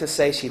she liked to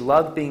say she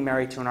loved being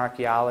married to an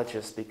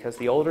archaeologist because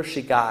the older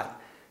she got,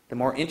 the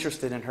more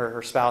interested in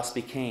her spouse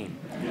became.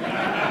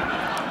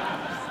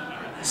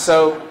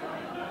 So,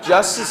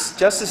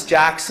 Justice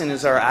Jackson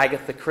is our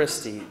Agatha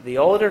Christie. The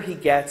older he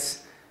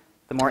gets,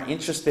 the more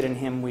interested in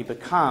him we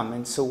become.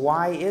 And so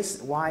why is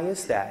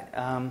that?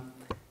 A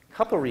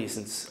couple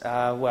reasons.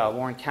 Well,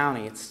 Warren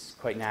County, it's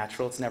quite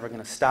natural. It's never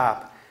going to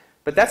stop.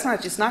 But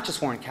it's not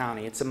just Warren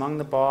County. It's among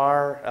the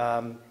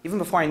bar. Even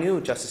before I knew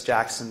Justice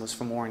Jackson was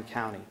from Warren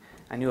County,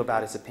 I knew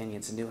about his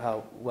opinions and knew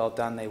how well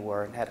done they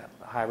were and had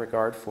a high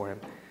regard for him.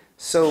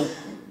 So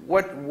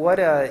what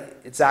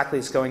exactly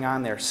is going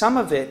on there? Some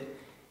of it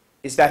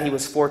is that he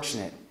was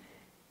fortunate.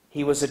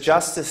 He was a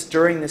justice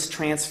during this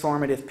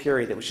transformative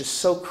period that was just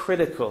so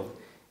critical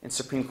in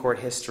Supreme Court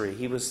history.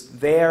 He was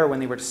there when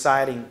they were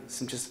deciding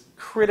some just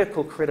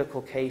critical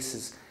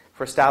cases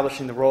for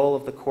establishing the role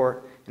of the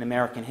court in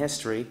American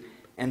history.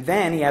 And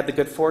then he had the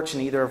good fortune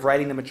either of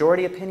writing the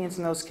majority opinions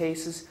in those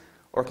cases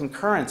or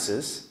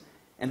concurrences.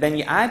 And then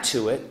you add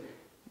to it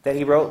that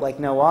he wrote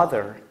like no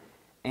other.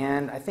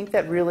 And I think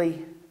that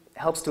really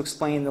helps to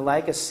explain the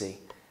legacy.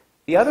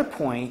 The other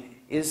point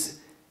is,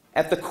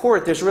 at the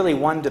court, there's really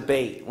one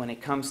debate when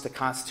it comes to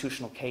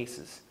constitutional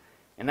cases.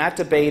 And that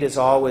debate is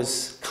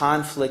always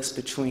conflicts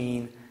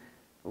between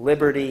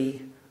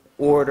liberty,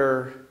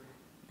 order,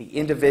 the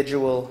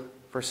individual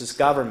versus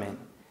government.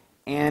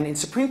 And in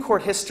Supreme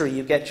Court history,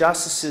 you get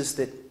justices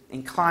that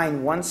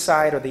incline one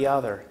side or the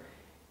other.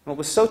 And what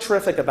was so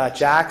terrific about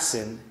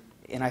Jackson,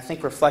 and I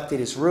think reflected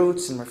his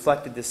roots and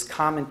reflected this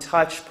common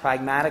touch,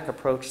 pragmatic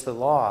approach to the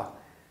law,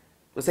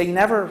 was that he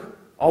never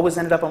always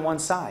ended up on one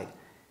side.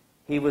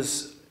 One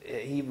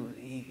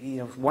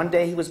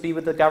day he would be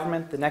with the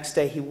government, the next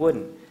day he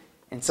wouldn't.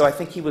 And so I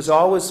think he was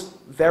always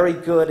very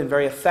good and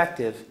very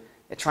effective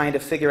at trying to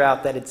figure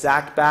out that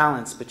exact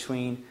balance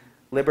between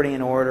liberty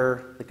and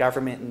order, the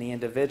government and the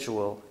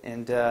individual.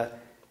 And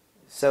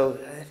so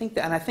I think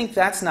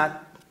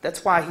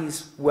that's why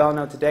he's well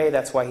known today.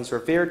 That's why he's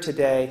revered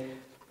today.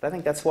 But I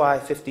think that's why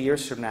 50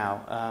 years from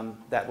now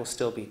that will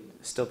still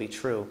be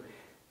true.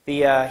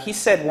 He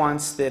said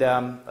once that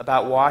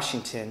about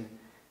Washington,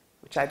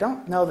 which I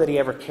don't know that he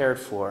ever cared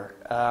for.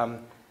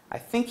 I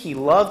think he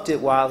loved it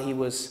while he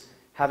was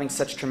having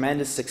such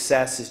tremendous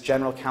success as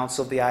general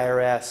counsel of the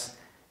IRS,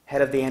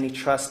 head of the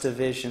antitrust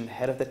division,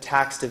 head of the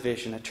tax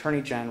division,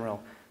 attorney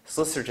general,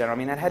 solicitor general. I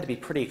mean, that had to be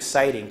pretty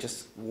exciting,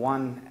 just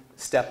one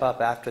step up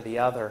after the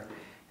other,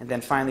 and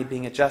then finally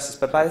being a justice.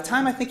 But by the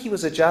time I think he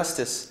was a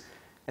justice,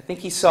 I think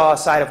he saw a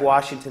side of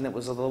Washington that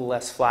was a little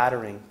less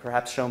flattering,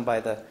 perhaps shown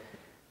by the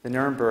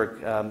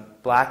Nuremberg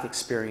black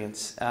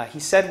experience. He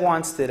said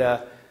once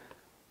that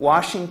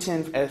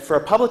Washington, for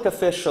a public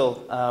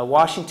official,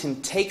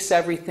 Washington takes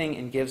everything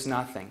and gives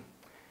nothing.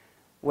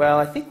 Well,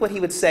 I think what he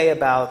would say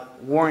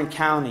about Warren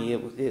County,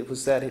 it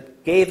was that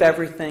it gave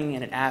everything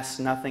and it asked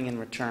nothing in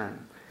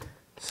return.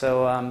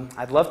 So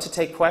I'd love to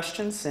take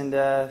questions, and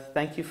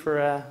thank you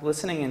for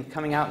listening and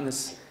coming out in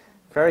this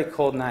very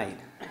cold night.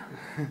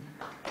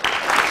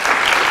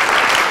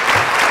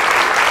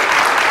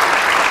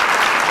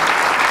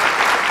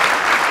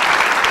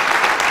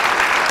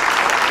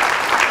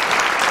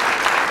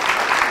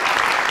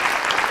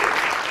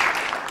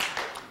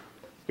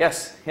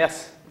 Yes,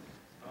 yes.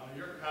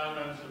 Your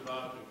comments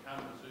about the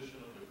composition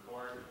of the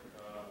court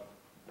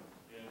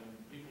and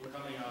people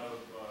coming out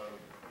of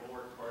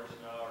lower courts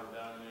now are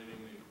dominating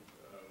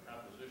the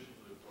composition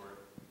of the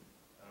court,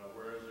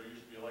 whereas there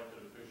used to be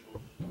elected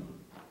officials,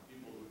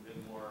 people who've been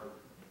more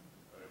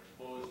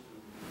exposed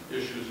to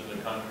issues in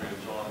the country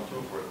and so on and so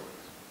forth.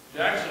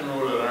 Jackson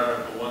wrote an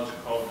article once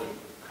called "The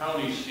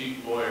County Seat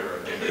Lawyer,"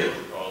 I think it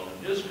was called,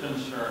 and his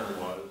concern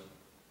was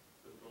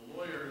that the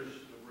lawyers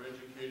that were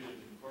educated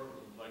in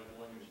courtrooms like the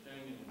one you're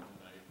standing in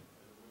tonight,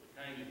 the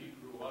kind that he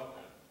grew up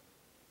in,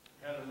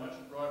 had a much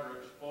broader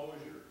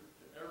exposure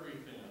to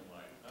everything in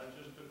life, not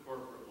just to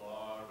corporate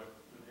law, but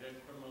they had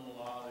criminal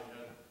law, they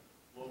had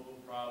local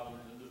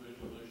problems,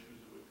 individual issues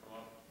that would come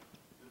up.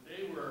 That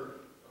they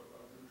were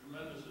a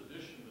tremendous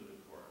addition to the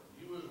court.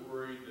 He was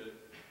worried that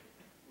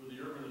with the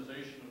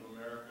urbanization of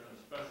America and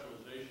the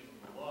specialization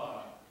of the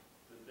law,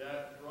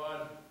 that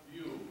broad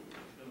view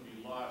is going to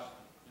be lost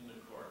in the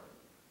court.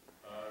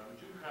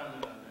 Would you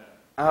comment on that?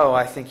 Oh,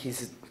 I think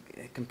he's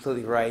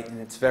completely right, and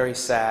it's very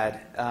sad.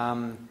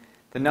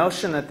 The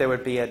notion that there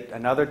would be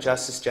another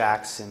Justice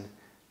Jackson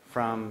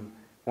from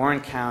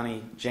Warren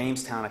County,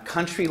 Jamestown, a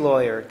country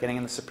lawyer getting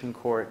in the Supreme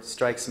Court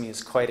strikes me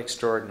as quite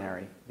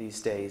extraordinary these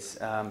days.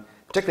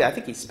 Particularly, I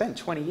think he spent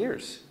 20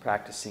 years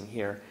practicing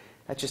here.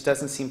 That just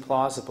doesn't seem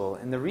plausible.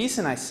 And the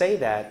reason I say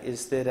that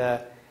is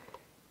that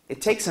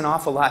it takes an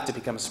awful lot to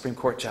become a Supreme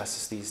Court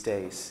justice these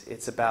days.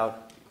 It's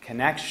about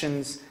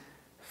connections,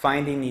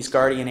 finding these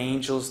guardian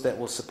angels that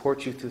will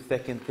support you through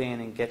thick and thin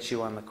and get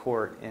you on the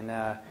court. And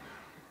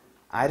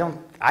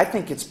I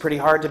think it's pretty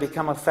hard to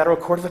become a federal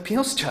court of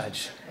appeals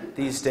judge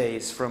these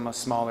days from a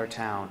smaller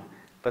town.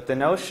 But the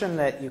notion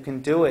that you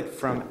can do it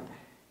from,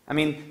 I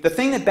mean, the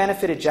thing that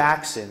benefited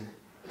Jackson,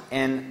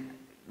 and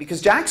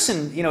because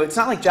Jackson, you know, it's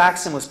not like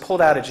Jackson was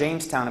pulled out of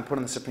Jamestown and put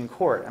on the Supreme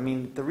Court. I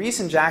mean, the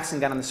reason Jackson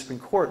got on the Supreme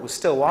Court was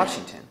still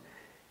Washington.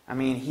 I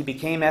mean, he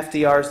became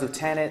FDR's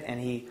lieutenant, and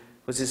he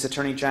was his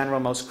attorney general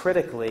most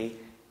critically,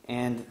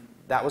 and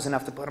that was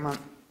enough to put him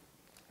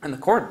on the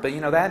court. But you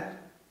know,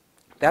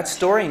 that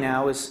story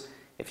now is,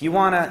 if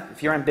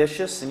you're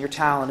ambitious and you're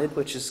talented,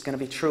 which is going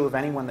to be true of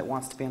anyone that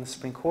wants to be on the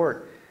Supreme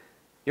Court,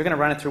 you're going to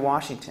run it through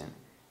Washington.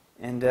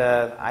 And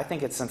I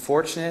think it's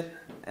unfortunate,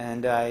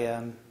 and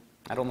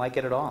I don't like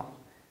it at all.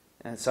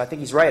 And so I think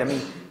he's right. I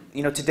mean,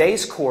 you know,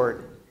 today's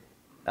court,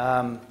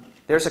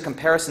 there's a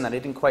comparison that I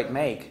didn't quite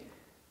make.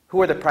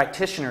 who are the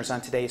practitioners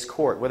on today's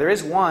court? Well, there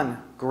is one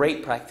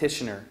great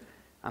practitioner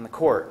on the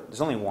court.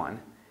 There's only one,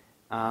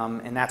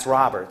 and that's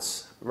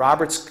Roberts.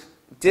 Roberts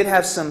did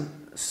have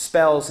some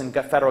spells in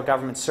federal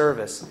government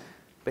service,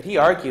 but he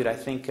argued, I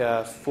think,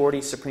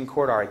 40 Supreme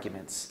Court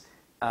arguments.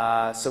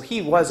 So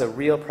he was a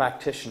real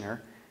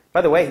practitioner.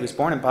 By the way, he was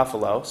born in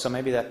Buffalo, so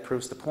maybe that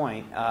proves the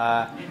point,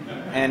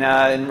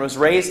 and was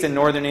raised in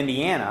northern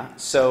Indiana,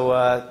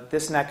 so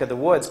this neck of the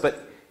woods.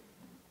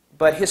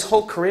 But his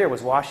whole career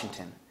was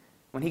Washington.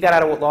 When he got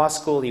out of law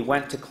school, he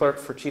went to clerk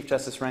for Chief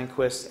Justice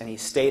Rehnquist, and he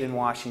stayed in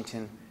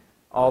Washington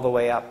all the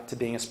way up to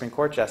being a Supreme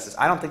Court justice.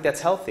 I don't think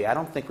that's healthy. I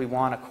don't think we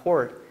want a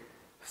court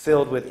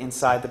filled with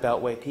inside the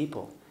Beltway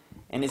people.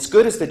 And as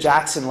good as the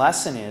Jackson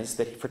lesson is,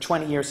 that for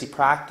 20 years he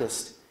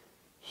practiced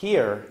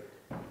here,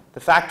 the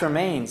fact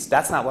remains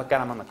that's not what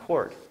got him on the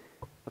court.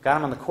 What got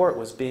him on the court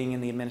was being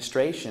in the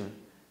administration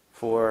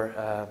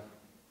for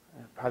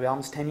probably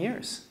almost 10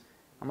 years.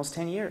 Almost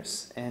 10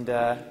 years. And his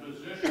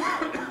position,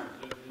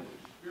 his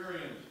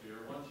experience here,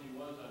 once he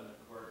was on the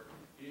court,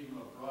 gave him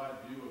a broad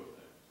view of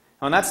things.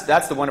 and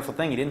that's the wonderful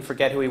thing. He didn't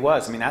forget who he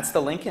was. I mean, that's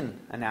the Lincoln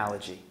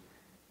analogy.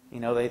 You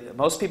know,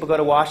 most people go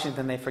to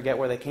Washington, they forget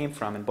where they came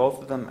from, and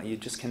both of them, you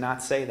just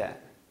cannot say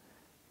that.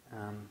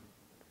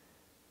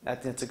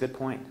 That's a good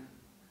point.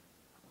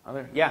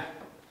 Yeah?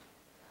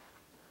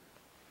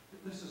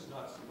 This is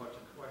not so much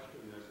a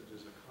question as it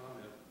is a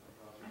comment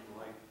about his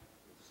life.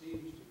 It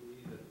seems to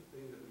me that the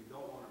thing that we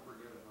don't want to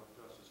forget about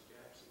Justice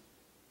Jackson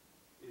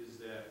is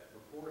that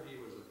before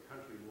he was a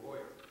country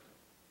lawyer,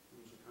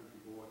 he was a country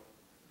boy.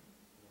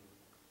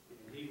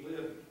 And he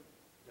lived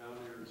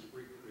down there in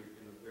Spring Creek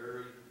in a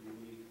very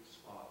unique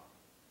spot.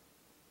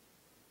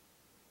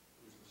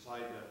 It was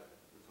beside the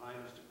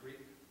Tionesta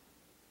Creek,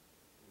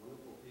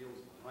 wonderful fields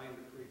behind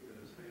the creek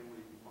that his family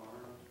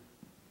farmed.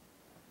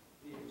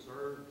 He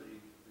observed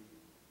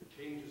the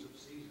changes of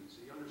seasons.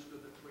 He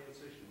understood the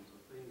transitions of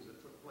things that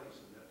took place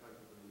in that type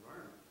of an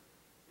environment.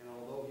 And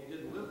although he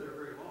didn't live there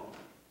very long,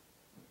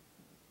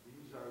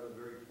 these are the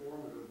very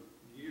formative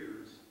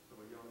years of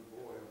a young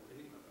boy, of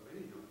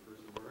any young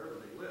person,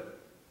 wherever they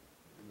live.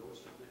 And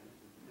those things,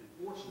 and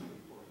fortunately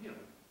for him,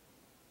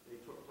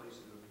 they took place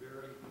in a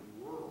very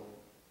rural,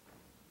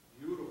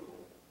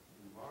 beautiful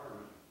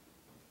environment.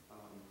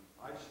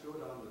 I've stood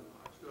on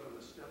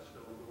the steps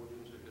going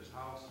into his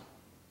house,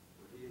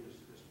 where he and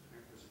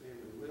his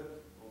family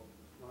lived, both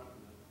the front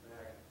and the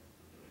back.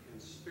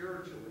 And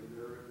spiritually,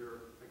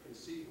 I can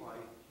see why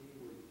he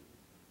would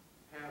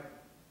have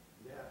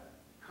that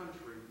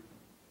country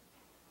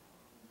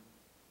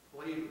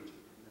flavor to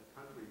him, that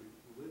country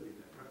living,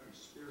 that country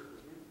spirit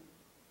within him.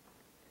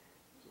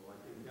 So I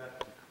think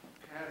that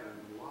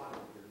patterned a lot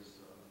of his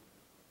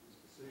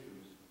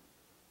decisions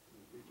in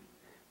the future.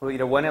 Well, you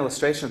know, one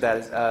illustration of that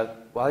is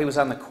while he was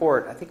on the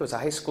court, I think it was a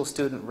high school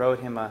student wrote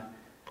him a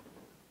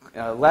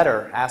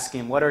letter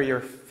asking him, what are your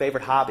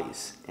favorite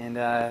hobbies? And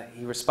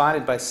he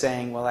responded by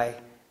saying, well,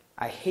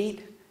 I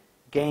hate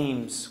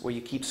games where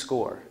you keep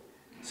score.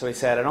 So he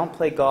said, I don't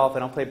play golf, I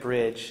don't play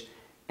bridge.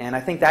 And I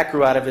think that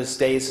grew out of his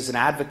days as an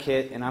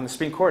advocate. And on the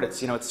Supreme Court, it's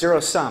zero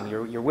sum.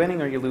 You're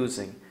winning or you're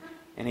losing.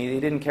 And he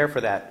didn't care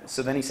for that.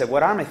 So then he said,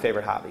 what are my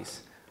favorite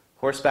hobbies?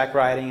 Horseback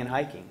riding and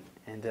hiking.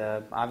 And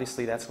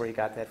obviously that's where he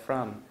got that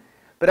from.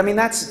 But I mean,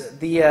 that's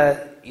the,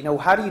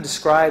 how do you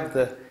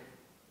describe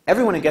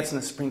everyone who gets in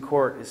the Supreme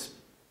Court is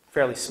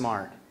fairly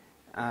smart.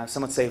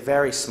 Some would say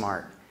very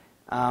smart.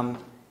 And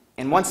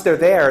once they're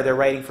there, they're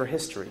writing for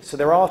history. So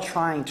they're all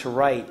trying to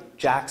write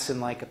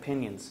Jackson-like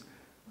opinions.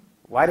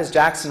 Why does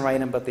Jackson write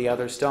them but the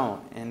others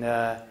don't? And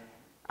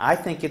I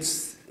think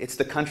it's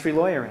the country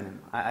lawyer in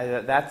him.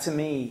 That to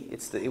me,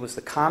 it was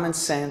the common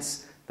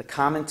sense, the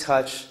common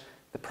touch,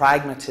 the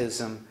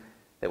pragmatism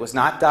that was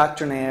not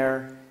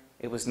doctrinaire.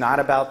 It was not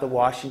about the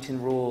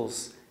Washington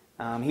rules.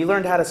 He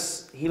learned how to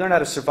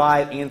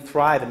survive and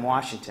thrive in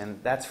Washington,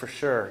 that's for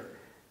sure.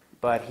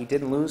 But he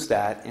didn't lose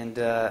that, and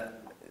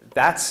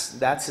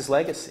that's his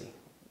legacy,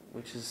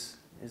 which is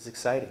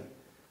exciting.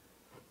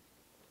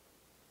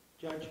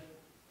 Judge,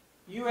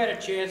 you had a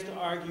chance to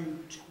argue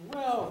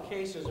 12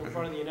 cases in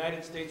front of the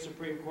United States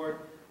Supreme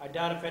Court. I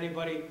doubt if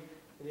anybody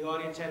in the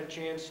audience had a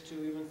chance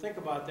to even think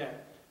about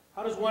that.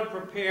 How does one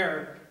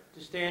prepare to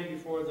stand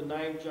before the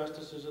 9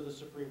 justices of the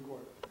Supreme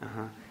Court?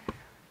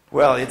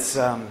 Well,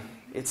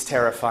 it's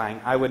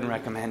terrifying. I wouldn't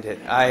recommend it.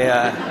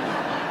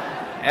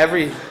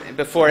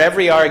 Before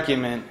every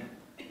argument,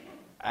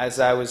 as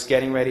I was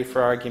getting ready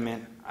for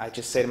argument, I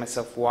just say to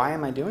myself, why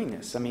am I doing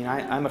this? I mean,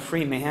 I'm a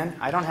free man.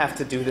 I don't have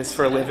to do this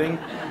for a living.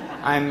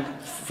 I'm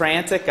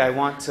frantic. I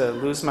want to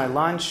lose my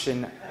lunch,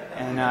 and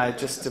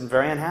just am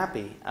very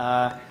unhappy.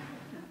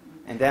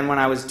 And then when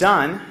I was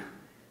done,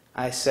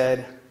 I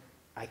said,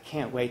 I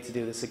can't wait to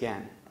do this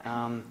again.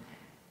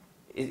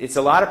 It's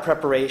a lot of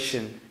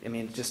preparation. I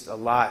mean, just a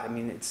lot. I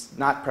mean, it's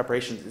not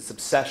preparation, it's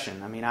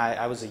obsession. I mean,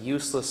 I was a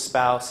useless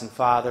spouse and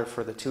father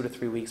for the 2 to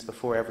 3 weeks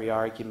before every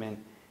argument.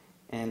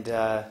 And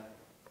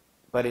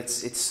but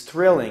it's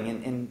thrilling.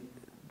 And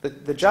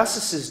the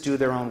justices do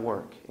their own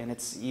work, and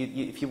it's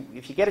if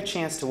you get a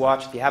chance to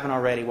watch, if you haven't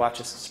already, watch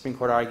a Supreme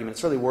Court argument.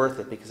 It's really worth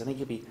it because I think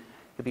you'll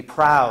be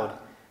proud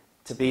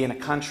to be in a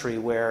country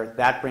where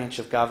that branch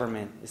of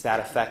government is that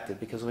effective.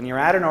 Because when you're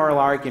at an oral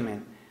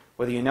argument,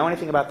 whether you know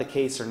anything about the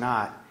case or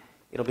not,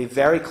 it'll be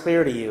very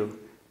clear to you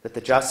that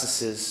the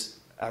justices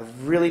are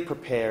really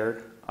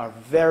prepared, are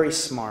very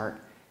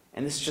smart,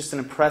 and this is just an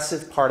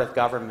impressive part of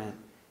government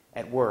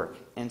at work.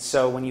 And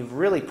so when you've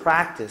really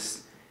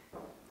practiced,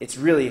 it's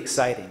really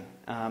exciting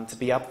to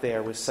be up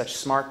there with such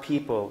smart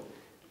people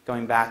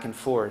going back and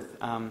forth.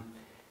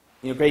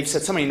 Greg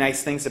said so many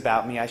nice things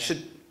about me. I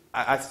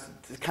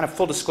kind of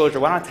full disclosure,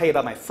 why don't I tell you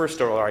about my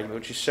first oral argument,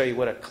 which will show you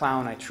what a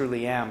clown I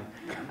truly am.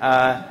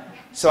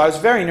 So I was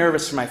very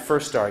nervous for my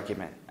first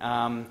argument.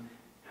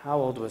 How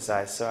old was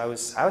I? So I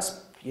was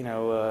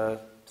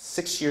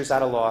 6 years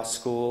out of law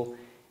school,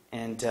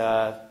 and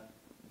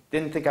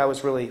didn't think I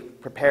was really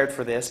prepared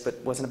for this, but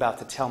wasn't about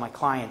to tell my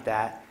client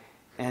that.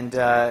 And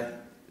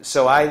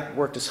so I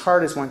worked as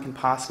hard as one can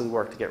possibly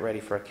work to get ready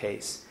for a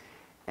case,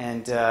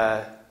 and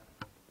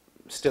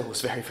still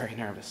was very, very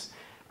nervous.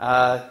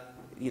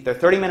 They're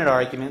 30-minute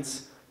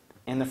arguments,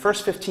 and the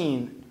first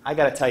 15, I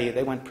got to tell you,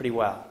 they went pretty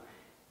well.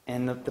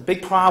 And the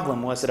big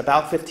problem was that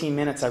about 15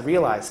 minutes I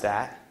realized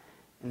that,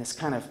 and this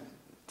kind of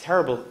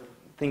terrible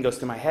thing goes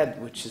through my head,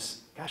 which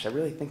is, gosh, I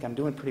really think I'm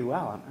doing pretty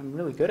well. I'm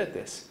really good at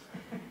this.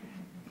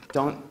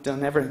 Don't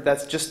ever,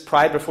 that's just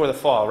pride before the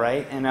fall,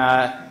 right? And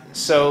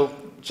so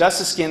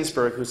Justice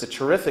Ginsburg, who's a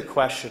terrific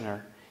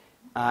questioner,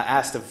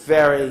 asked a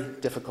very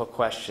difficult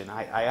question.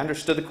 I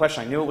understood the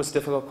question. I knew it was a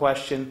difficult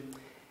question.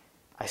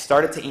 I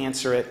started to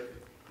answer it,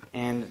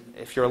 and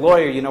if you're a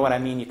lawyer, you know what I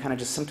mean. You kind of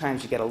just,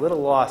 sometimes you get a little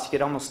lost. You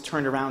get almost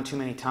turned around too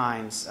many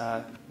times.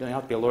 You don't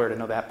have to be a lawyer to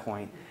know that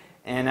point.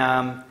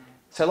 And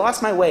so I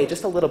lost my way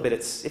just a little bit.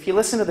 If you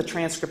listen to the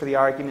transcript of the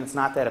argument, it's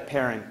not that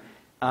apparent.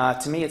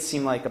 To me, it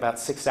seemed like about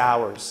 6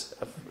 hours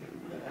of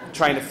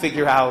trying to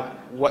figure out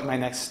what my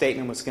next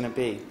statement was going to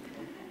be.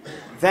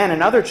 Then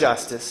another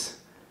justice,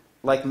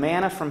 like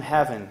manna from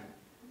heaven,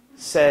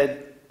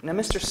 said, "Now,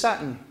 Mr.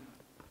 Sutton,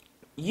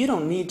 you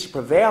don't need to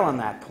prevail on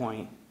that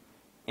point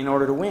in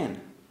order to win."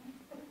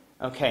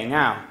 Okay,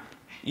 now,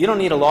 you don't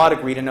need a law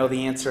degree to know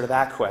the answer to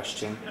that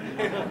question,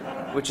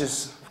 which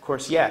is, of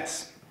course,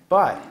 yes.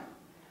 But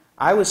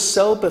I was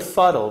so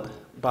befuddled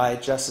by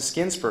Justice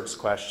Ginsburg's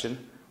question,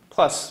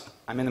 plus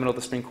I'm in the middle of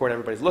the Supreme Court,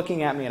 everybody's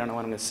looking at me, I don't know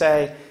what I'm going to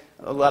say,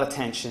 a lot of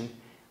tension.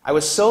 I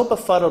was so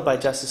befuddled by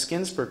Justice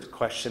Ginsburg's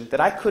question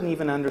that I couldn't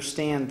even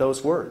understand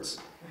those words.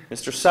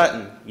 Mr.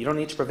 Sutton, you don't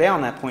need to prevail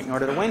on that point in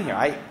order to win here.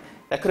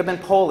 That could have been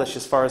Polish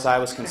as far as I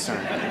was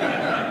concerned.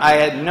 I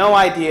had no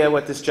idea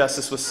what this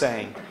justice was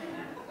saying.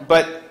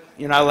 But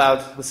you're not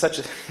allowed, with such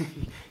a,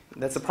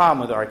 that's the problem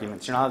with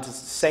arguments, you're not allowed to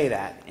say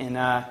that.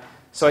 And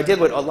so I did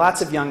what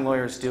lots of young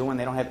lawyers do when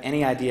they don't have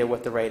any idea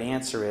what the right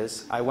answer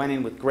is. I went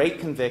in with great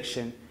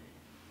conviction,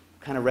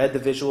 kind of read the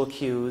visual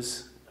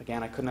cues.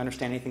 Again, I couldn't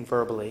understand anything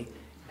verbally.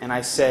 And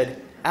I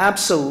said,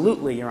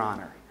 "Absolutely, Your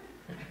Honor."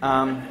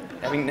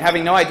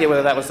 Having no idea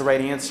whether that was the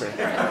right answer.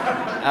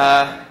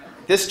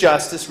 This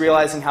justice,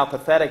 realizing how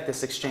pathetic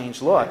this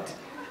exchange looked,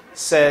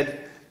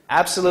 said,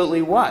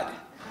 "Absolutely what?"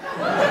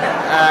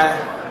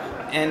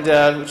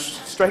 Which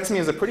strikes me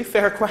as a pretty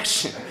fair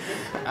question.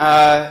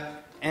 That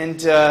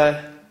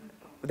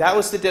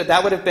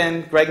would have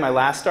been, Greg, my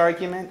last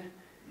argument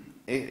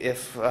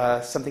if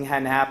something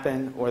hadn't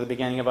happened, or the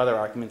beginning of other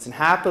arguments. And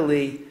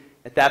happily,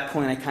 at that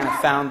point, I kind of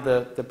found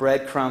the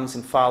breadcrumbs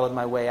and followed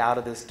my way out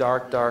of this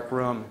dark, dark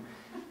room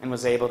and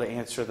was able to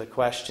answer the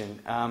question.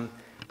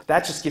 But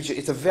that just gives you,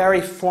 it's a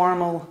very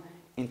formal,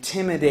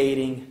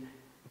 intimidating,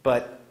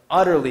 but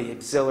utterly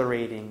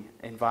exhilarating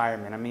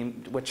environment. I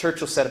mean, what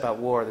Churchill said about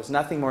war, there's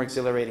nothing more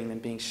exhilarating than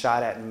being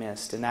shot at and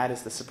missed, and that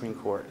is the Supreme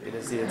Court. It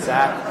is the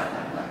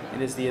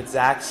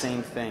exact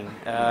same thing.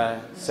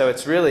 So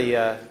it's really,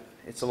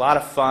 it's a lot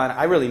of fun.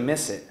 I really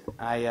miss it.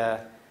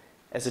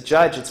 As a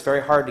judge, it's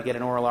very hard to get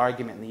an oral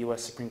argument in the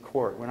U.S. Supreme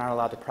Court. We're not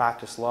allowed to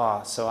practice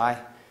law. So I've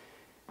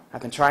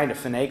been trying to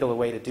finagle a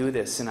way to do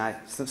this, and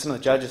some of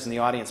the judges in the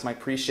audience might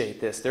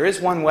appreciate this. There is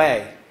one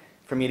way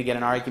for me to get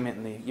an argument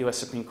in the U.S.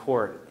 Supreme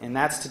Court, and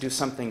that's to do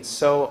something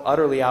so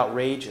utterly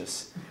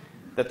outrageous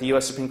that the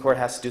U.S. Supreme Court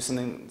has to do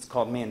something that's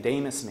called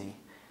mandamus me.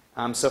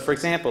 So, for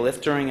example,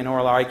 if during an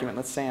oral argument,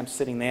 let's say I'm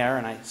sitting there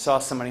and I saw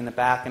somebody in the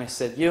back and I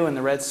said, "You in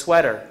the red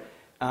sweater,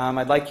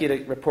 I'd like you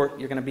to report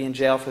you're going to be in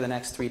jail for the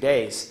next 3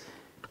 days."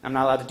 I'm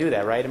not allowed to do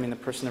that, right? I mean, the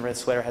person in the red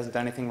sweater hasn't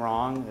done anything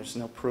wrong. There's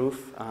no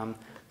proof.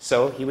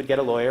 So he would get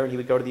a lawyer. He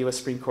would go to the U.S.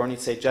 Supreme Court and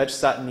he'd say, "Judge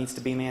Sutton needs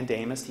to be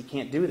mandamused. He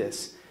can't do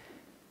this."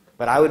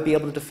 But I would be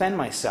able to defend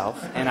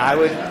myself, and I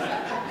would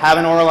have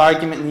an oral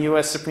argument in the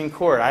U.S. Supreme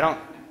Court. I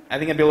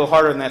think it'd be a little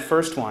harder than that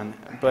first one,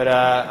 but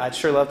I'd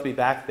sure love to be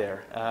back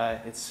there.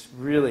 It's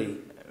really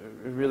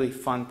a really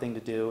fun thing to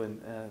do,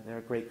 and they're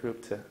a great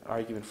group to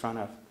argue in front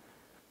of.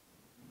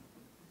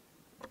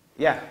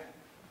 Yeah?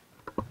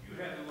 You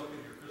had to look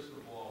at your crystal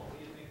ball. What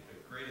do you think the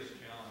greatest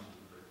challenges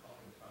are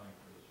coming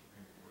for the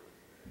Supreme Court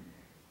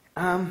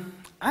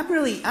today? I'm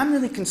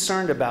really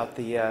concerned about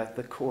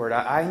the court.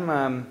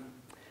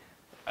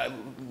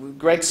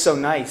 Greg's so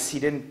nice. He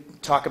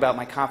didn't talk about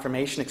my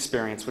confirmation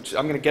experience, which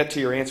I'm going to get to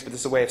your answer, but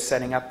this is a way of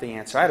setting up the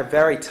answer. I had a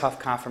very tough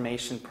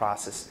confirmation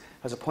process.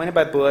 I was appointed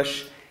by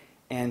Bush,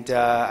 and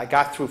I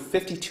got through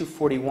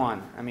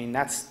 5241. I mean,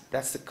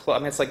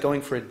 it's like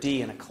going for a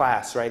D in a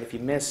class, right? If you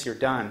miss, you're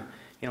done.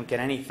 You don't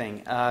get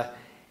anything.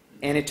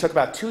 And it took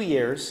about 2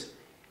 years,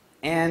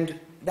 and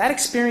that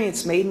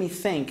experience made me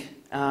think.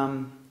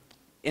 And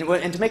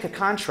to make a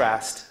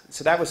contrast,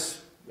 I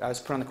was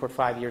put on the court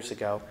 5 years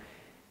ago.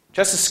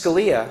 Justice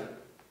Scalia,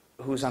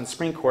 who's on the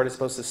Supreme Court as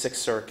opposed to the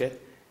Sixth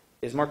Circuit,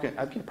 is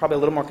probably a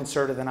little more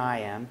conservative than I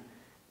am,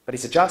 but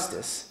he's a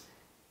justice.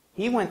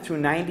 He went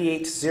through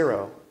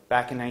 98-0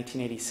 back in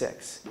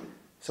 1986.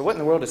 So what in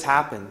the world has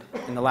happened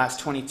in the last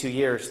 22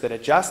 years that a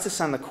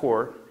justice on the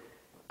court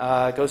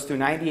goes through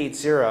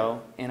 98-0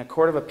 and a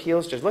Court of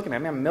Appeals judge, look at me,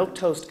 I'm a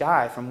milquetoast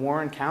guy from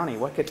Warren County.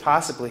 What could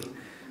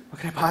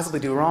I possibly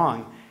do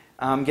wrong?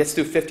 Gets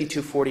through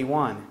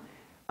 5241.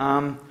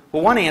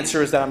 Well, one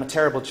answer is that I'm a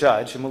terrible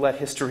judge, and we'll let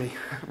history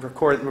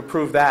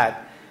prove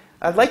that.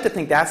 I'd like to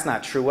think that's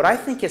not true. What I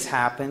think has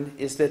happened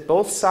is that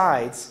both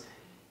sides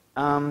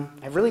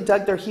have really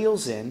dug their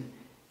heels in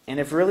and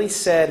have really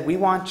said, we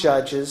want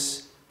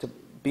judges to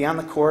be on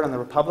the court on the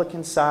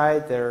Republican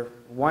side, they're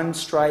one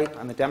stripe,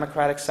 on the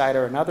Democratic side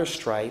or another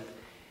stripe.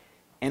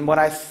 And what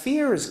I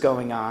fear is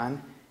going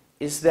on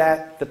is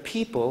that the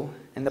people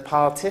and the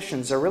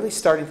politicians are really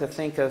starting to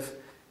think of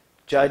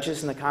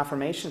judges in the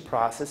confirmation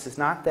process is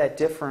not that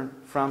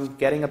different from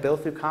getting a bill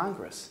through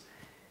Congress.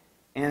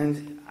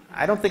 And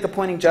I don't think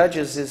appointing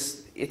judges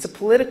it's a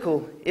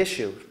political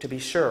issue, to be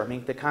sure. I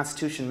mean, the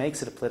Constitution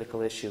makes it a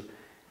political issue.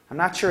 I'm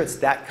not sure it's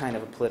that kind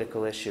of a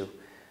political issue.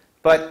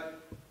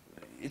 But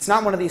it's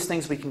not one of these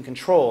things we can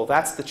control.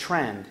 That's the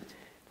trend.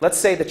 Let's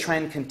say the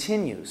trend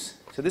continues.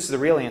 So this is the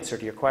real answer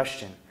to your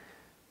question.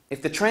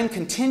 If the trend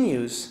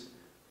continues,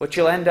 what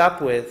you'll end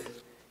up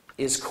with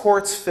is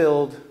courts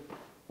filled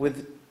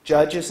with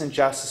judges and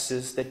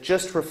justices that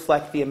just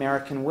reflect the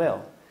American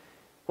will.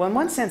 Well, in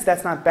one sense,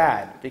 that's not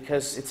bad,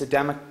 because it's a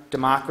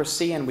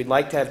democracy, and we'd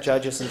like to have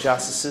judges and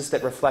justices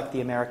that reflect the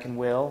American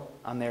will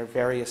on their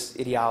various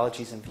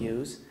ideologies and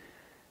views.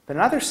 But in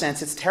another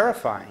sense, it's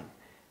terrifying.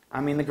 I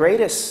mean, the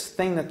greatest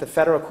thing that the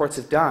federal courts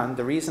have done,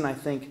 the reason I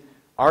think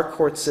our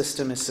court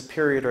system is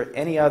superior to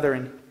any other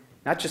in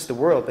not just the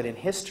world, but in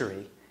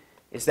history,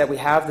 is that we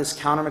have this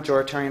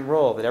counter-majoritarian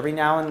role, that every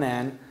now and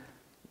then,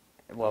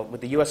 well,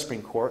 with the U.S.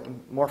 Supreme Court,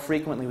 and more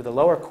frequently with the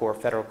lower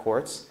court, federal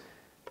courts,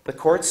 the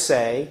courts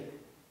say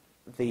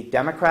the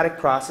democratic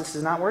process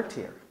has not worked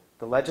here.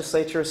 The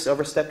legislature has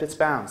overstepped its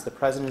bounds. The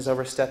president has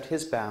overstepped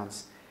his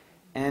bounds.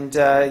 And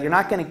you're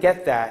not going to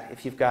get that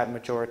if you've got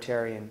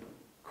majoritarian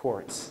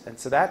courts. And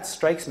so that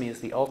strikes me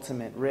as the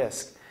ultimate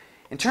risk.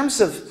 In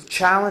terms of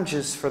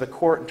challenges for the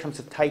court, in terms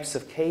of types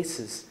of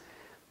cases,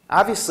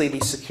 obviously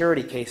these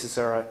security cases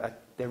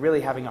they're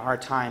really having a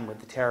hard time with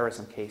the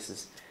terrorism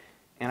cases.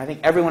 And I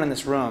think everyone in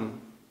this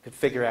room could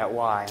figure out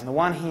why. On the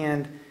one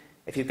hand,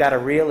 if you've got a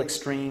real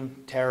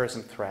extreme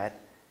terrorism threat,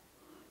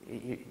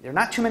 there are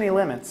not too many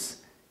limits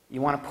you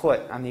want to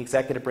put on the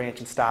executive branch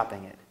in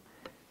stopping it.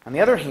 On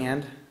the other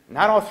hand,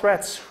 not all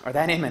threats are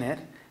that imminent,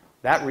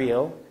 that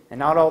real, and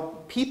not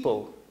all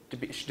people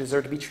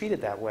deserve to be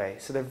treated that way.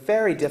 So they're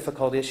very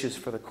difficult issues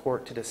for the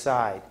court to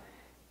decide.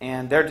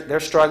 And they're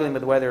struggling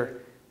with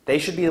whether they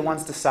should be the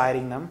ones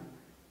deciding them,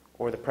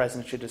 or the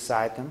president should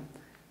decide them.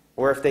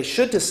 Or if they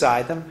should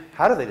decide them,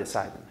 how do they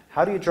decide them?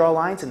 How do you draw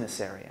lines in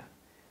this area?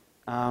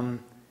 And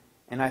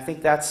I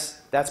think that's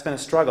been a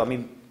struggle. I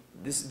mean,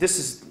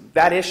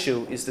 that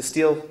issue is the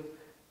steel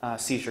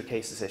seizure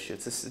cases issue.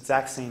 It's the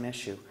exact same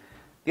issue.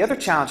 The other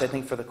challenge, I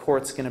think, for the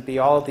court is going to be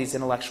all of these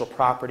intellectual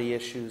property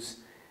issues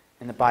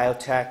and the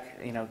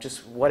biotech,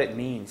 just what it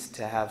means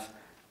to have,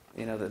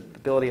 the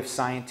ability of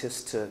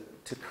scientists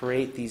to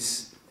create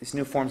these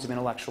new forms of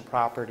intellectual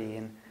property,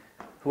 and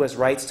who has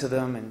rights to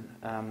them,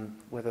 and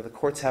whether the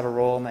courts have a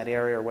role in that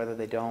area or whether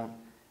they don't.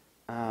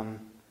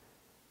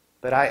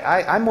 But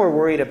I'm more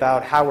worried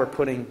about how we're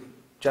putting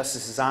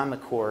justices on the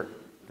court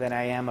than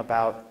I am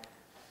about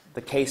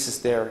the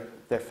cases they're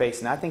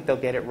facing. I think they'll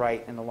get it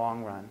right in the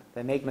long run.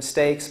 They make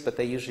mistakes, but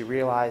they usually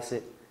realize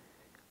it.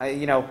 I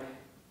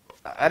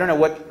don't know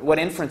what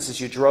inferences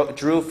you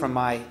drew from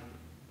my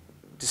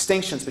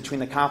distinctions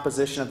between the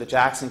composition of the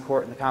Jackson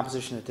court and the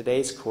composition of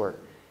today's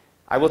court.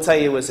 I will tell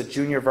you, as a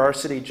junior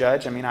varsity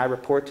judge, I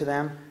report to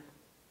them.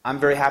 I'm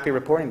very happy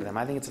reporting to them.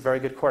 I think it's a very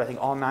good court. I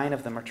think all 9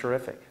 of them are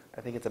terrific.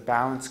 I think it's a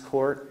balanced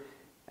court.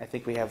 I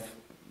think we have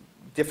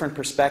different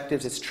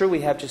perspectives. It's true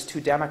we have just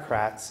 2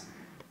 Democrats,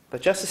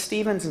 but Justice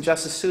Stevens and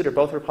Justice Souter,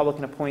 both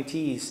Republican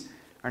appointees,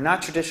 are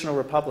not traditional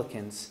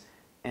Republicans.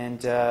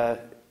 And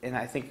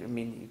I think,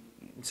 in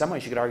some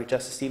ways you could argue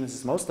Justice Stevens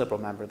is the most liberal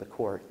member of the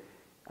court.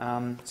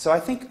 So I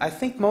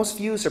think most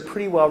views are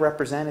pretty well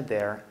represented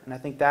there, and I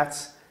think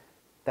that's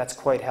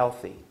quite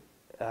healthy.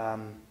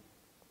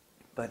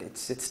 But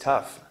it's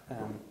tough.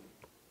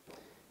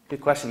 Good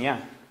question, yeah.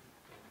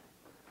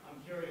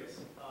 I'm curious,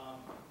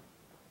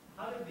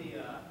 how did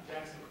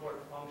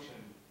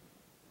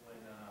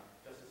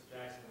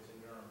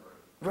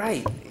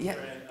Right, yeah.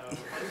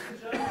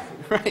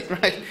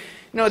 Right.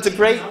 No, it's a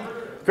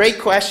great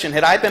question.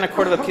 Had I been a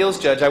Court of Appeals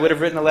judge, I would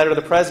have written a letter to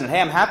the President. Hey,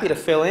 I'm happy to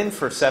fill in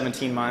for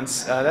 17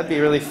 months. That'd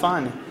be really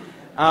fun.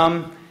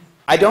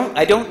 I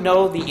don't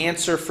know the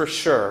answer for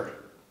sure,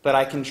 but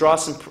I can draw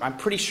some, I'm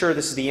pretty sure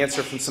this is the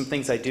answer from some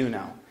things I do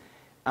know.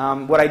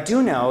 What I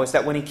do know is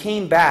that when he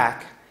came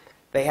back,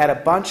 they had a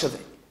bunch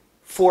of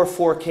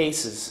 4-4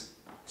 cases,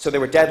 so they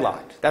were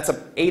deadlocked.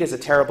 8 is a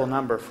terrible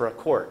number for a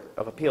court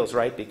of appeals,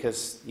 right?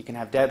 Because you can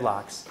have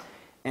deadlocks.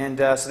 And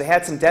so they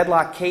had some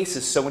deadlock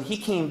cases. So when he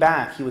came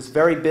back, he was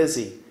very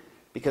busy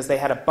because they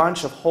had a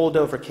bunch of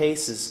holdover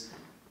cases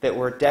that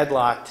were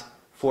deadlocked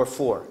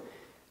 4-4.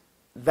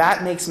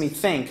 That makes me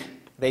think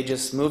they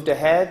just moved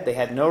ahead. They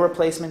had no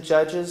replacement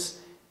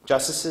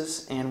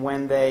justices, and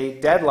when they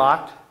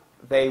deadlocked,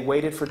 they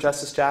waited for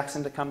Justice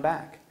Jackson to come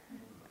back.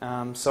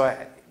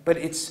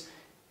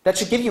 That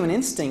should give you an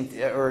instinct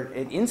or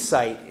an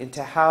insight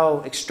into how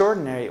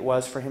extraordinary it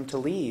was for him to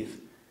leave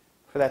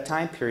for that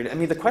time period. I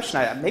mean, the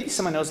question, maybe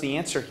someone knows the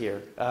answer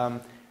here.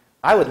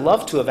 I would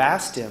love to have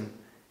asked him,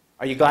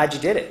 are you glad you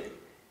did it?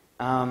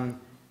 On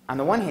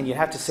the one hand, you'd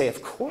have to say,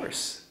 of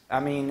course. I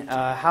mean,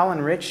 how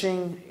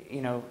enriching,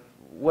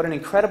 what an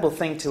incredible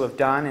thing to have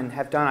done, and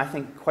have done, I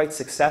think, quite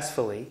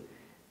successfully.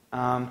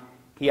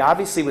 He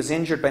obviously was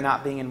injured by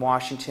not being in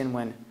Washington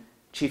when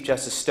Chief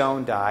Justice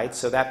Stone died,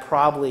 so that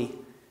probably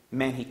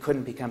meant he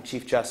couldn't become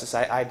Chief Justice.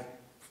 I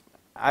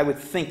would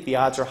think the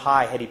odds are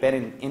high. Had he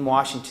been in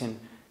Washington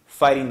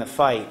fighting the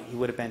fight, he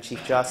would have been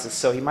Chief Justice,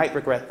 so he might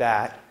regret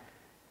that.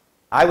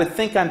 I would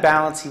think on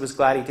balance he was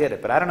glad he did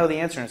it, but I don't know the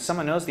answer, and if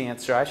someone knows the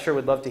answer, I sure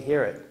would love to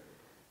hear it.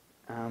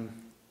 Yeah.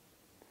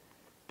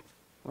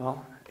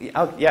 In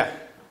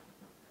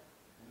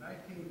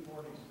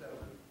 1947,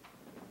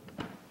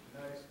 the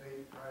United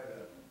States tried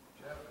a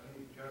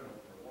Japanese general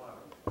for water.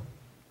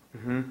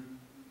 Mm-hmm.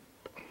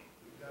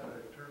 We've got an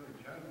attorney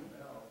general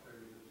now,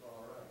 figures it's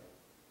all right.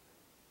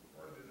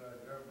 Where did our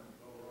government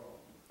go wrong?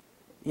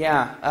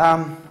 Yeah.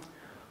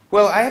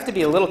 Well, I have to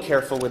be a little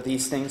careful with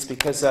these things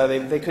because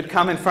they could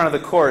come in front of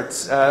the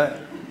courts. That's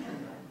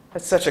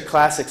such a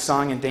classic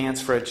song and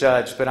dance for a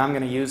judge, but I'm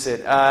going to use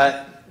it.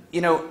 I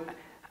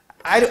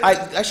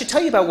should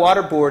tell you about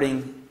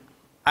waterboarding.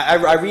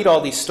 I read all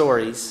these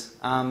stories,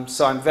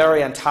 so I'm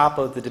very on top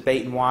of the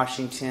debate in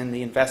Washington,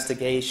 the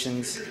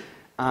investigations.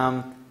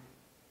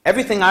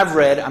 Everything I've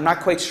read, I'm not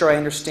quite sure I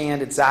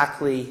understand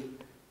exactly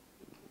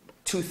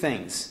two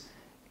things.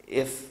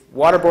 If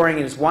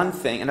waterboarding is one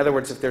thing, in other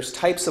words, if there's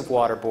types of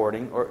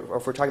waterboarding, or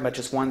if we're talking about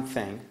just one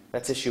thing,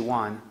 that's issue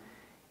one.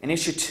 And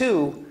issue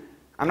two,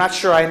 I'm not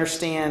sure I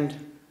understand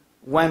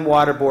when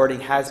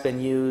waterboarding has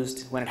been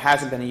used, when it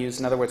hasn't been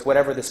used. In other words,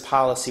 whatever this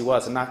policy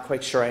was, I'm not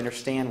quite sure I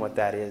understand what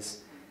that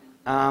is.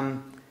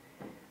 I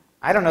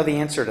don't know the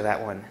answer to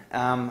that one.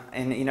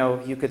 And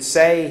you could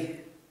say,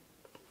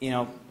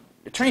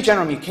 Attorney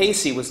General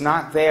Mukasey was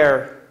not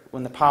there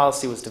when the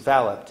policy was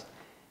developed.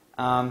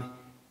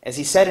 As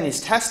he said in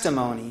his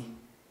testimony,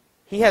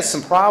 he has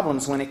some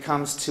problems when it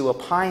comes to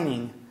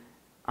opining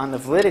on the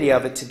validity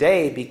of it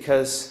today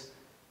because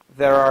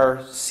there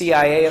are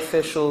CIA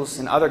officials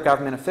and other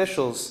government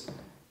officials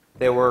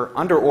that were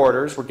under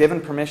orders, were given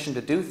permission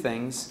to do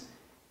things,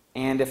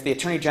 and if the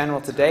Attorney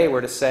General today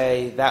were to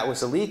say that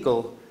was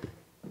illegal,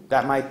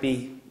 that might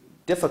be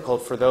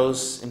difficult for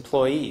those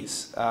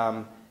employees.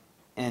 So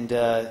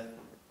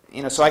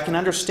I can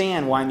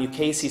understand why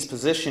Mukasey's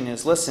position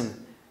is,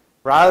 listen,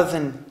 rather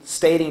than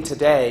stating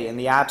today in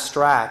the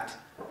abstract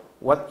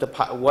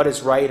what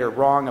is right or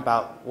wrong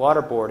about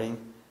waterboarding,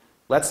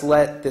 let's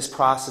let this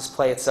process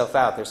play itself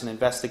out. There's an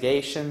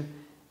investigation.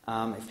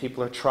 If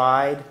people are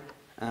tried,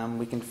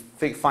 we can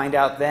find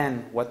out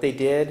then what they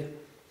did,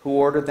 who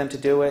ordered them to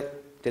do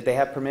it, did they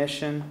have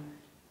permission,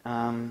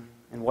 and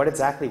what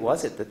exactly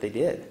was it that they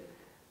did.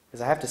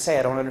 Because I have to say,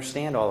 I don't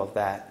understand all of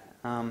that.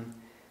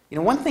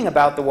 One thing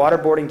about the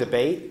waterboarding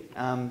debate,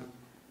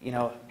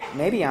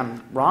 maybe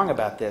I'm wrong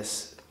about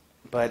this,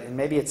 and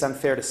maybe it's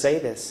unfair to say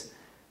this,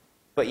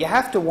 but you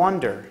have to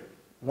wonder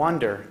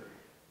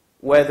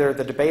whether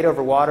the debate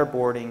over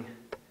waterboarding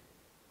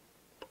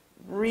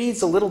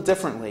reads a little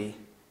differently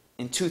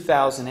in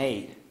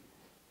 2008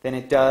 than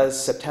it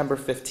does September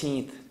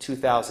 15th,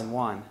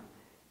 2001.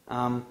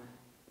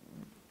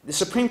 The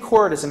Supreme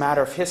Court, as a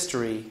matter of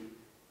history,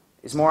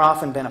 has more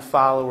often been a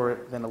follower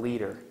than a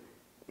leader.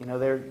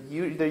 They're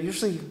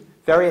usually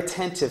very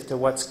attentive to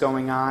what's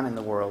going on in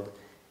the world.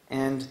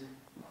 And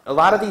a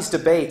lot of these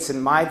debates, in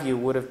my view,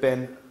 would have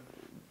been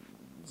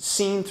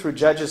seen through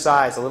judges'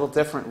 eyes a little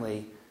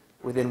differently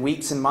within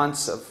weeks and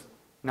months of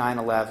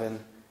 9/11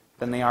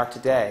 than they are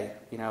today.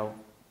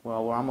 We're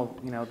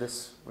almost,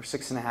 we're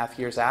 6.5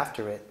 years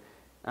after it.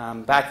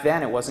 Back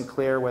then, it wasn't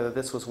clear whether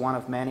this was one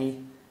of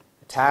many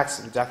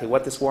attacks, exactly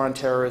what this war on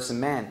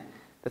terrorism meant.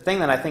 The thing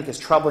that I think is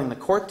troubling the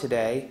court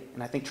today,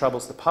 and I think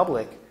troubles the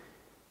public,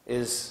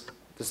 is,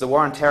 does the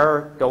war on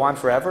terror go on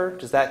forever?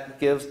 Does that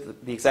give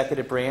the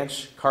executive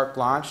branch carte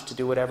blanche to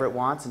do whatever it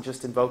wants and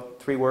just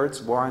invoke 3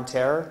 words, war on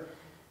terror?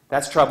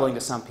 That's troubling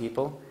to some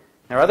people.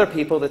 There are other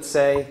people that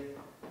say,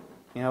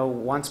 you know,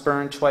 once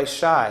burned, twice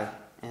shy,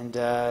 and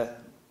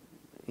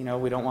you know,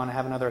 we don't want to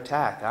have another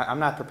attack. I'm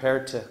not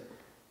prepared to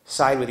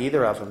side with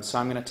either of them, so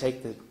I'm going to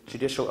take the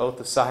judicial oath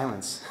of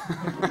silence.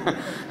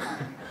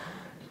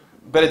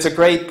 But it's a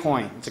great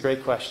point. It's a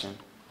great question.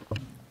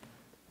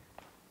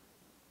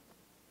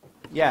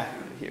 Yeah.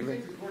 Do you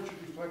think the court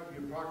should reflect the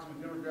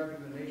approximate demographic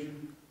of the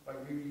nation,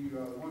 like maybe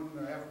one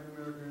African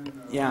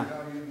American, Yeah. one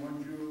Italian,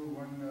 one Jew,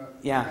 one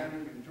Yeah.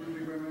 Hispanic, and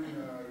two women?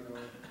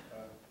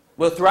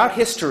 Well, throughout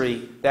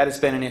history, that has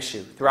been an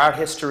issue. Throughout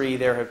history,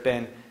 there have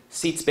been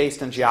seats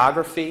based on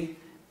geography.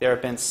 There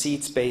have been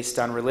seats based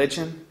on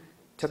religion.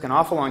 It took an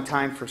awful long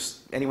time for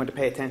anyone to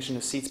pay attention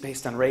to seats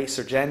based on race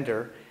or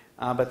gender.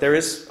 But there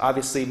is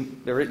obviously,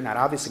 not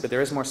obviously, but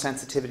there is more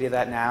sensitivity to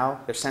that now.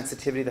 There's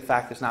sensitivity to the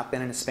fact there's not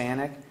been an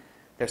Hispanic.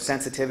 There's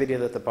sensitivity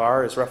that the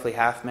bar is roughly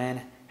half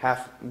men,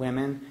 half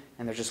women,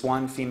 and there's just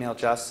one female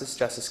justice,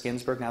 Justice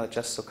Ginsburg, now that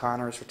Justice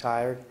O'Connor is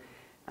retired.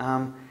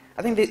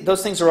 I think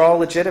those things are all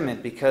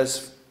legitimate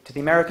because to the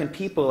American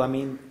people, I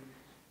mean,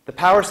 the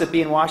powers that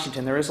be in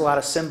Washington, there is a lot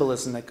of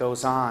symbolism that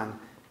goes on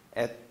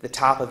at the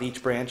top of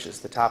each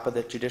branches, the top of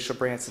the judicial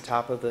branch, the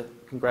top of the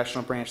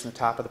congressional branch, and the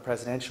top of the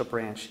presidential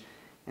branch.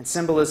 And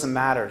symbolism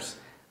matters.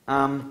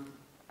 On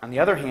the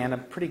other hand,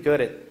 I'm pretty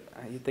good at,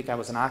 you'd think I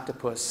was an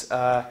octopus.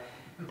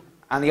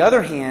 On the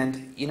other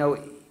hand, you know,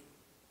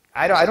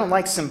 I don't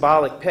like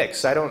symbolic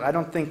picks. I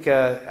don't think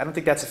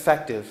that's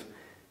effective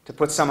to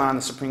put someone on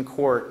the Supreme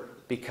Court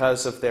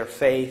because of their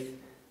faith,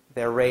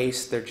 their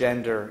race, their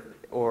gender,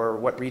 or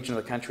what region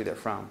of the country they're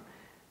from.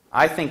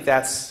 I think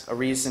that's a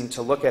reason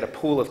to look at a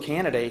pool of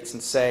candidates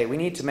and say, we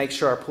need to make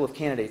sure our pool of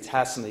candidates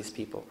has some of these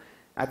people.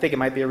 I think it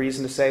might be a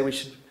reason to say we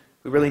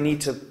really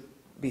need to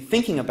be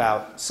thinking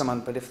about someone,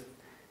 but if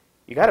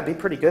you got to be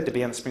pretty good to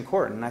be on the Supreme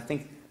Court, and I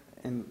think,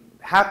 and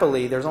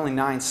happily, there's only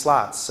 9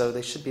 slots, so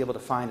they should be able to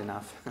find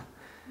enough.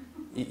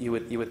 you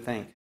would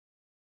think.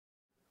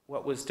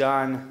 What was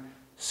done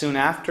soon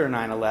after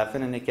 9/11,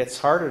 and it gets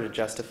harder to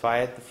justify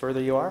it the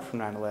further you are from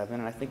 9/11,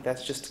 and I think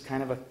that's just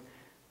kind of a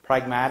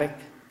pragmatic,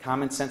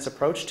 common sense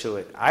approach to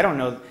it. I don't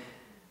know.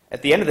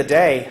 At the end of the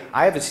day,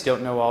 I obviously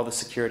don't know all the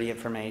security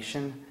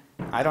information.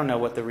 I don't know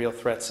what the real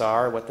threats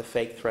are, what the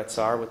fake threats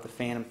are, what the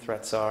phantom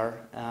threats are.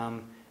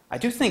 I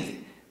do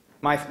think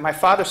my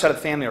father's side of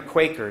the family are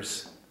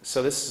Quakers,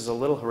 so this is a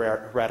little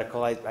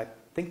heretical. I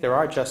think there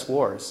are just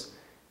wars.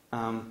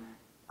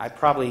 I'd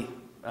probably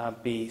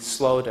be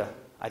slow to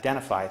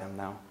identify them,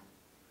 though.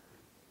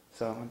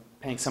 So I'm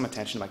paying some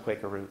attention to my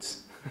Quaker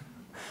roots.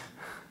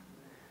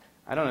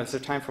 I don't know, is there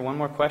time for one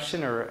more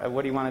question, or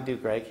what do you want to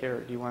do, Greg, here?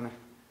 Or do you want to...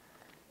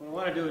 What I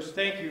want to do is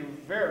thank you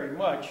very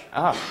much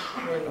for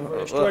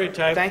the story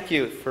time. Thank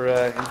you for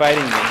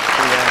inviting me.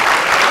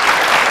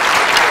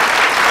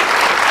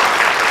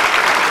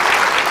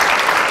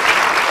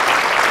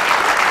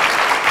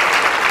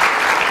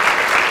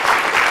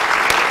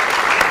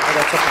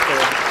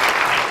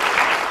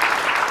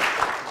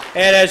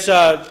 And as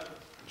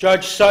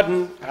Judge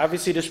Sutton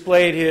obviously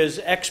displayed his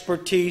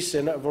expertise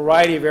in a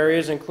variety of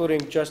areas,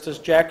 including Justice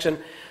Jackson,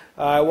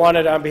 I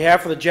wanted, on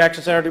behalf of the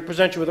Jackson Center, to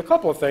present you with a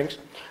couple of things.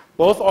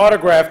 Both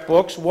autographed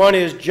books. One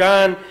is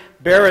John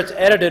Barrett's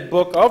edited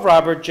book of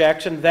Robert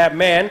Jackson, That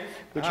Man,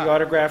 which he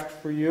autographed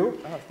for you.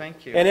 Oh,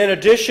 thank you. And in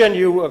addition,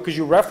 because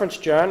you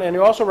referenced John, and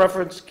you also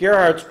referenced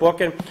Gerhardt's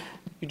book, and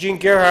Eugene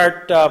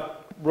Gerhardt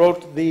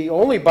wrote the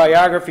only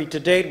biography to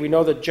date. We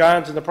know that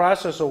John's in the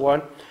process of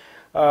one,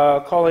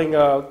 calling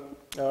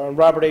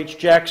Robert H.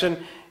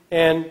 Jackson.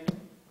 And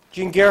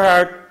Eugene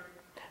Gerhardt,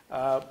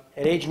 at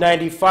age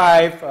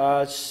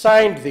 95,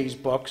 signed these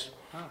books.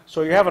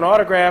 So you have an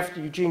autographed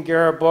Eugene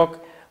Gerhardt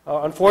book.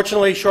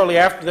 Unfortunately, shortly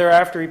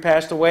thereafter, he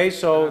passed away,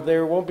 so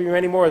there won't be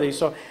any more of these.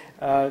 So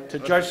to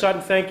Judge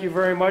Sutton, thank you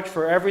very much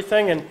for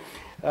everything. And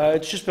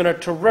it's just been a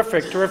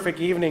terrific, terrific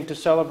evening to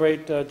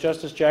celebrate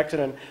Justice Jackson,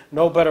 and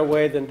no better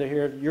way than to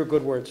hear your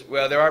good words.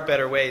 Well, there are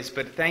better ways,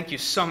 but thank you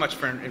so much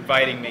for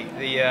inviting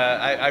me.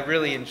 I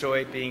really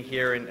enjoyed being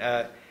here,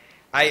 and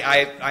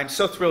I'm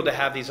so thrilled to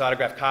have these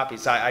autographed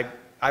copies.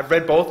 I've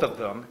read both of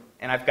them,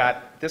 and I've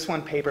got this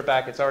one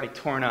paperback. It's already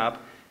torn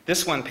up.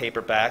 This one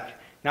paperback.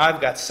 Now I've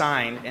got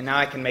signed, and now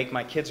I can make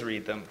my kids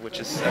read them, which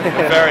is a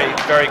very,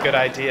 very good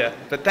idea.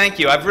 But thank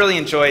you. I've really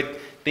enjoyed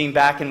being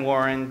back in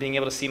Warren, being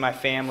able to see my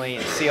family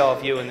and see all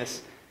of you in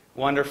this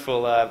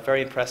wonderful,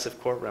 very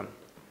impressive courtroom.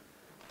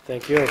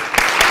 Thank you.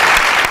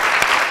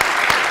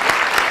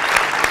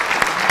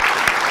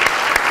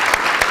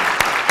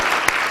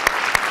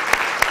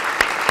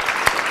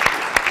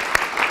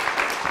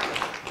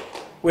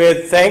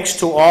 With thanks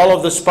to all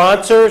of the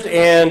sponsors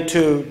and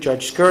to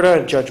Judge Skirta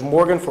and Judge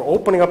Morgan for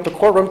opening up the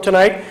courtroom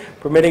tonight,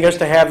 permitting us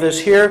to have this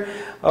here.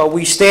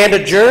 We stand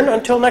adjourned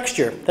until next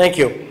year. Thank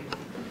you.